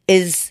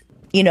is,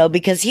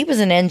 because he was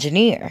an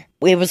engineer.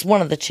 It was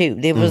one of the two.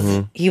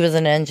 He was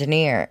an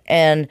engineer,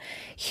 and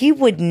he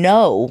would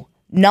know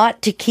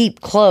not to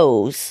keep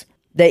clothes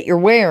that you're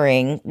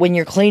wearing when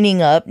you're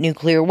cleaning up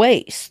nuclear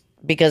waste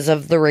because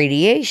of the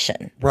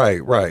radiation.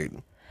 Right.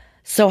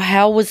 So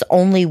how was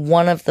only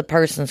one of the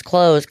person's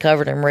clothes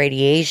covered in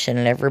radiation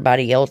and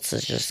everybody else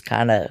is just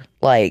kind of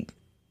like,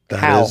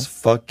 That is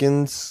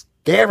fucking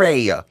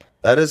scary.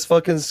 That is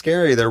fucking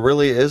scary. There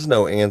really is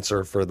no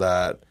answer for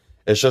that.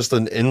 It's just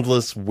an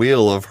endless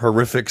wheel of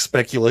horrific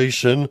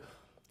speculation.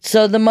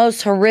 So the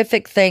most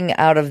horrific thing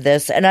out of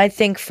this, and I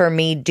think for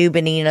me,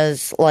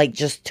 Dubinina's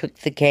just took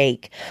the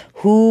cake.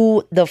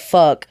 Who the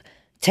fuck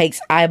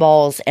takes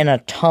eyeballs and a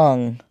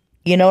tongue?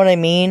 You know what I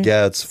mean?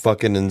 Yeah, it's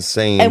fucking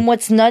insane. And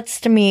what's nuts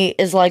to me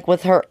is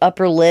with her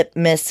upper lip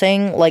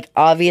missing,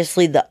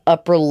 obviously the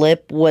upper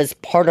lip was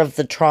part of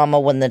the trauma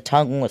when the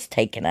tongue was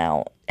taken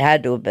out. It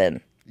had to have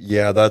been.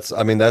 Yeah, that's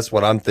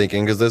what I'm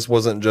thinking, because this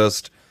wasn't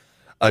just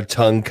a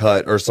tongue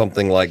cut or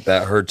something like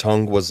that. Her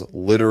tongue was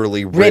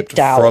literally ripped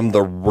out from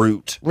the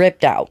root.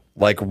 Ripped out.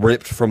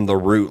 Ripped from the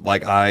root.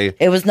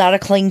 It was not a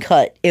clean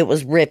cut. It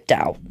was ripped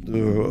out.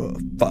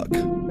 Ugh, fuck.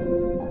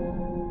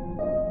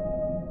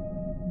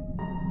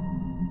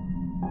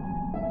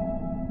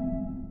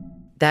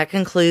 That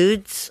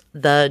concludes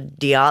the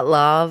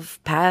Dyatlov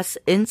Pass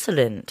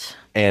incident.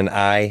 And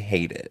I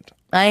hate it.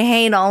 I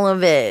hate all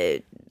of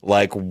it.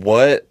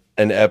 What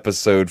an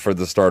episode for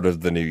the start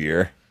of the new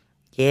year.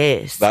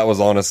 Yes. That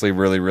was honestly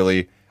really,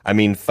 really,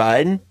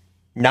 fun.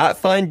 Not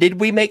fun. Did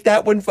we make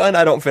that one fun?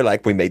 I don't feel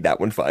like we made that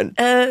one fun.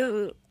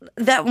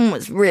 That one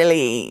was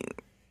really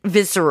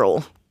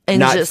visceral. And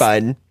Not just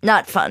fun.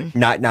 Not fun.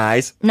 Not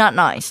nice. Not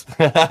nice.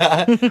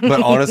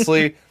 But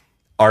honestly,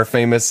 our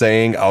famous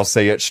saying, I'll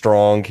say it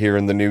strong here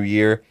in the new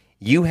year,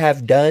 you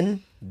have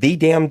done the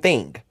damn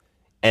thing.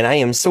 And I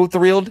am so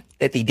thrilled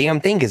that the damn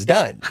thing is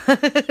done.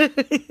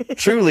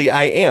 Truly,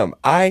 I am.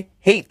 I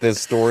hate this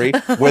story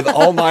with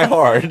all my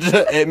heart.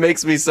 It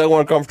makes me so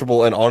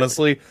uncomfortable. And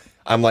honestly,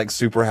 I'm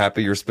super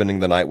happy you're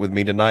spending the night with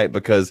me tonight,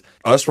 because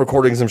us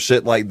recording some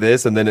shit like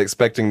this and then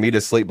expecting me to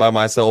sleep by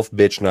myself,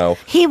 bitch, no.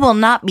 He will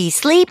not be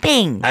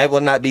sleeping. I will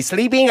not be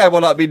sleeping. I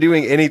will not be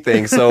doing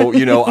anything. So,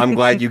 I'm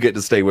glad you get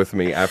to stay with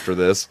me after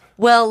this.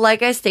 Well,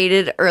 like I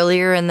stated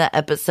earlier in the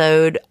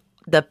episode,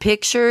 The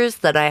pictures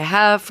that I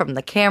have from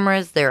the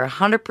cameras, they're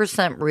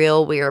 100%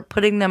 real. We are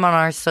putting them on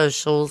our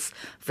socials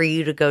for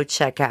you to go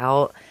check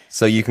out.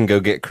 So you can go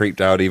get creeped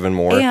out even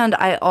more. And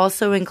I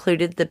also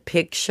included the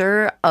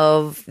picture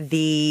of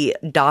the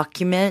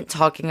document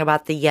talking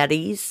about the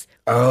Yetis.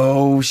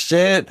 Oh,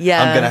 shit.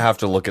 Yeah. I'm going to have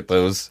to look at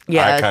those.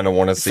 Yeah. I kind of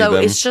want to see so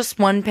them. it's just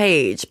one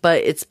page,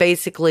 but it's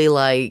basically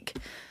like,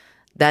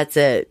 that's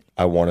it.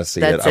 I want to see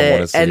That's it. I want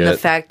to it. see And it. the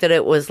fact that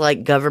it was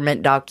like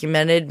government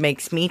documented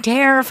makes me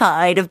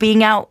terrified of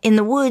being out in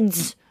the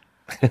woods.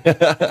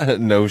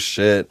 No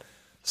shit.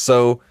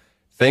 So,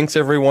 thanks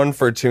everyone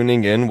for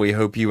tuning in. We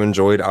hope you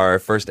enjoyed our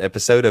first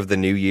episode of the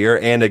new year.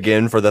 And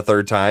again, for the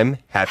third time,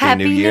 Happy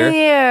New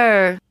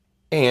Year.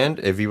 And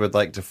if you would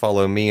like to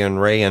follow me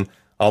and Ray and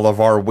all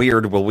of our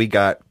weird, well, we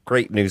got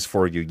great news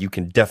for you. You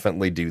can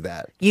definitely do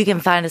that. You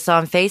can find us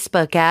on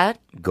Facebook at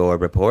Gore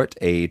Report,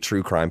 a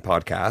true crime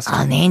podcast.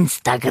 on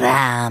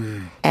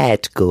Instagram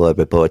At Gore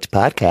Report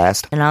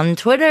Podcast. and on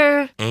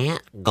Twitter.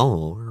 And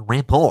go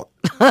report.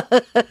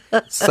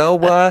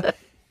 So,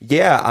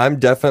 yeah, I'm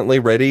definitely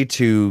ready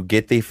to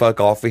get the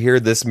fuck off of here.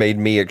 This made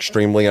me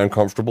extremely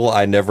uncomfortable.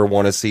 I never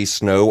want to see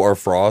snow or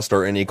frost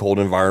or any cold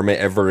environment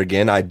ever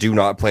again. I do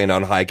not plan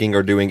on hiking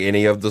or doing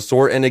any of the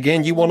sort. And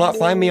again, you will not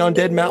find me on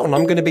Dead Mountain.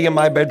 I'm going to be in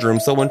my bedroom.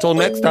 So until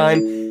next time,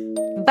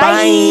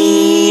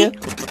 Bye.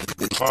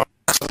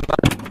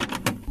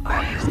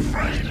 Are you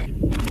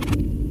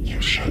afraid?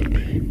 You should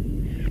be.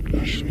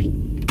 You should be.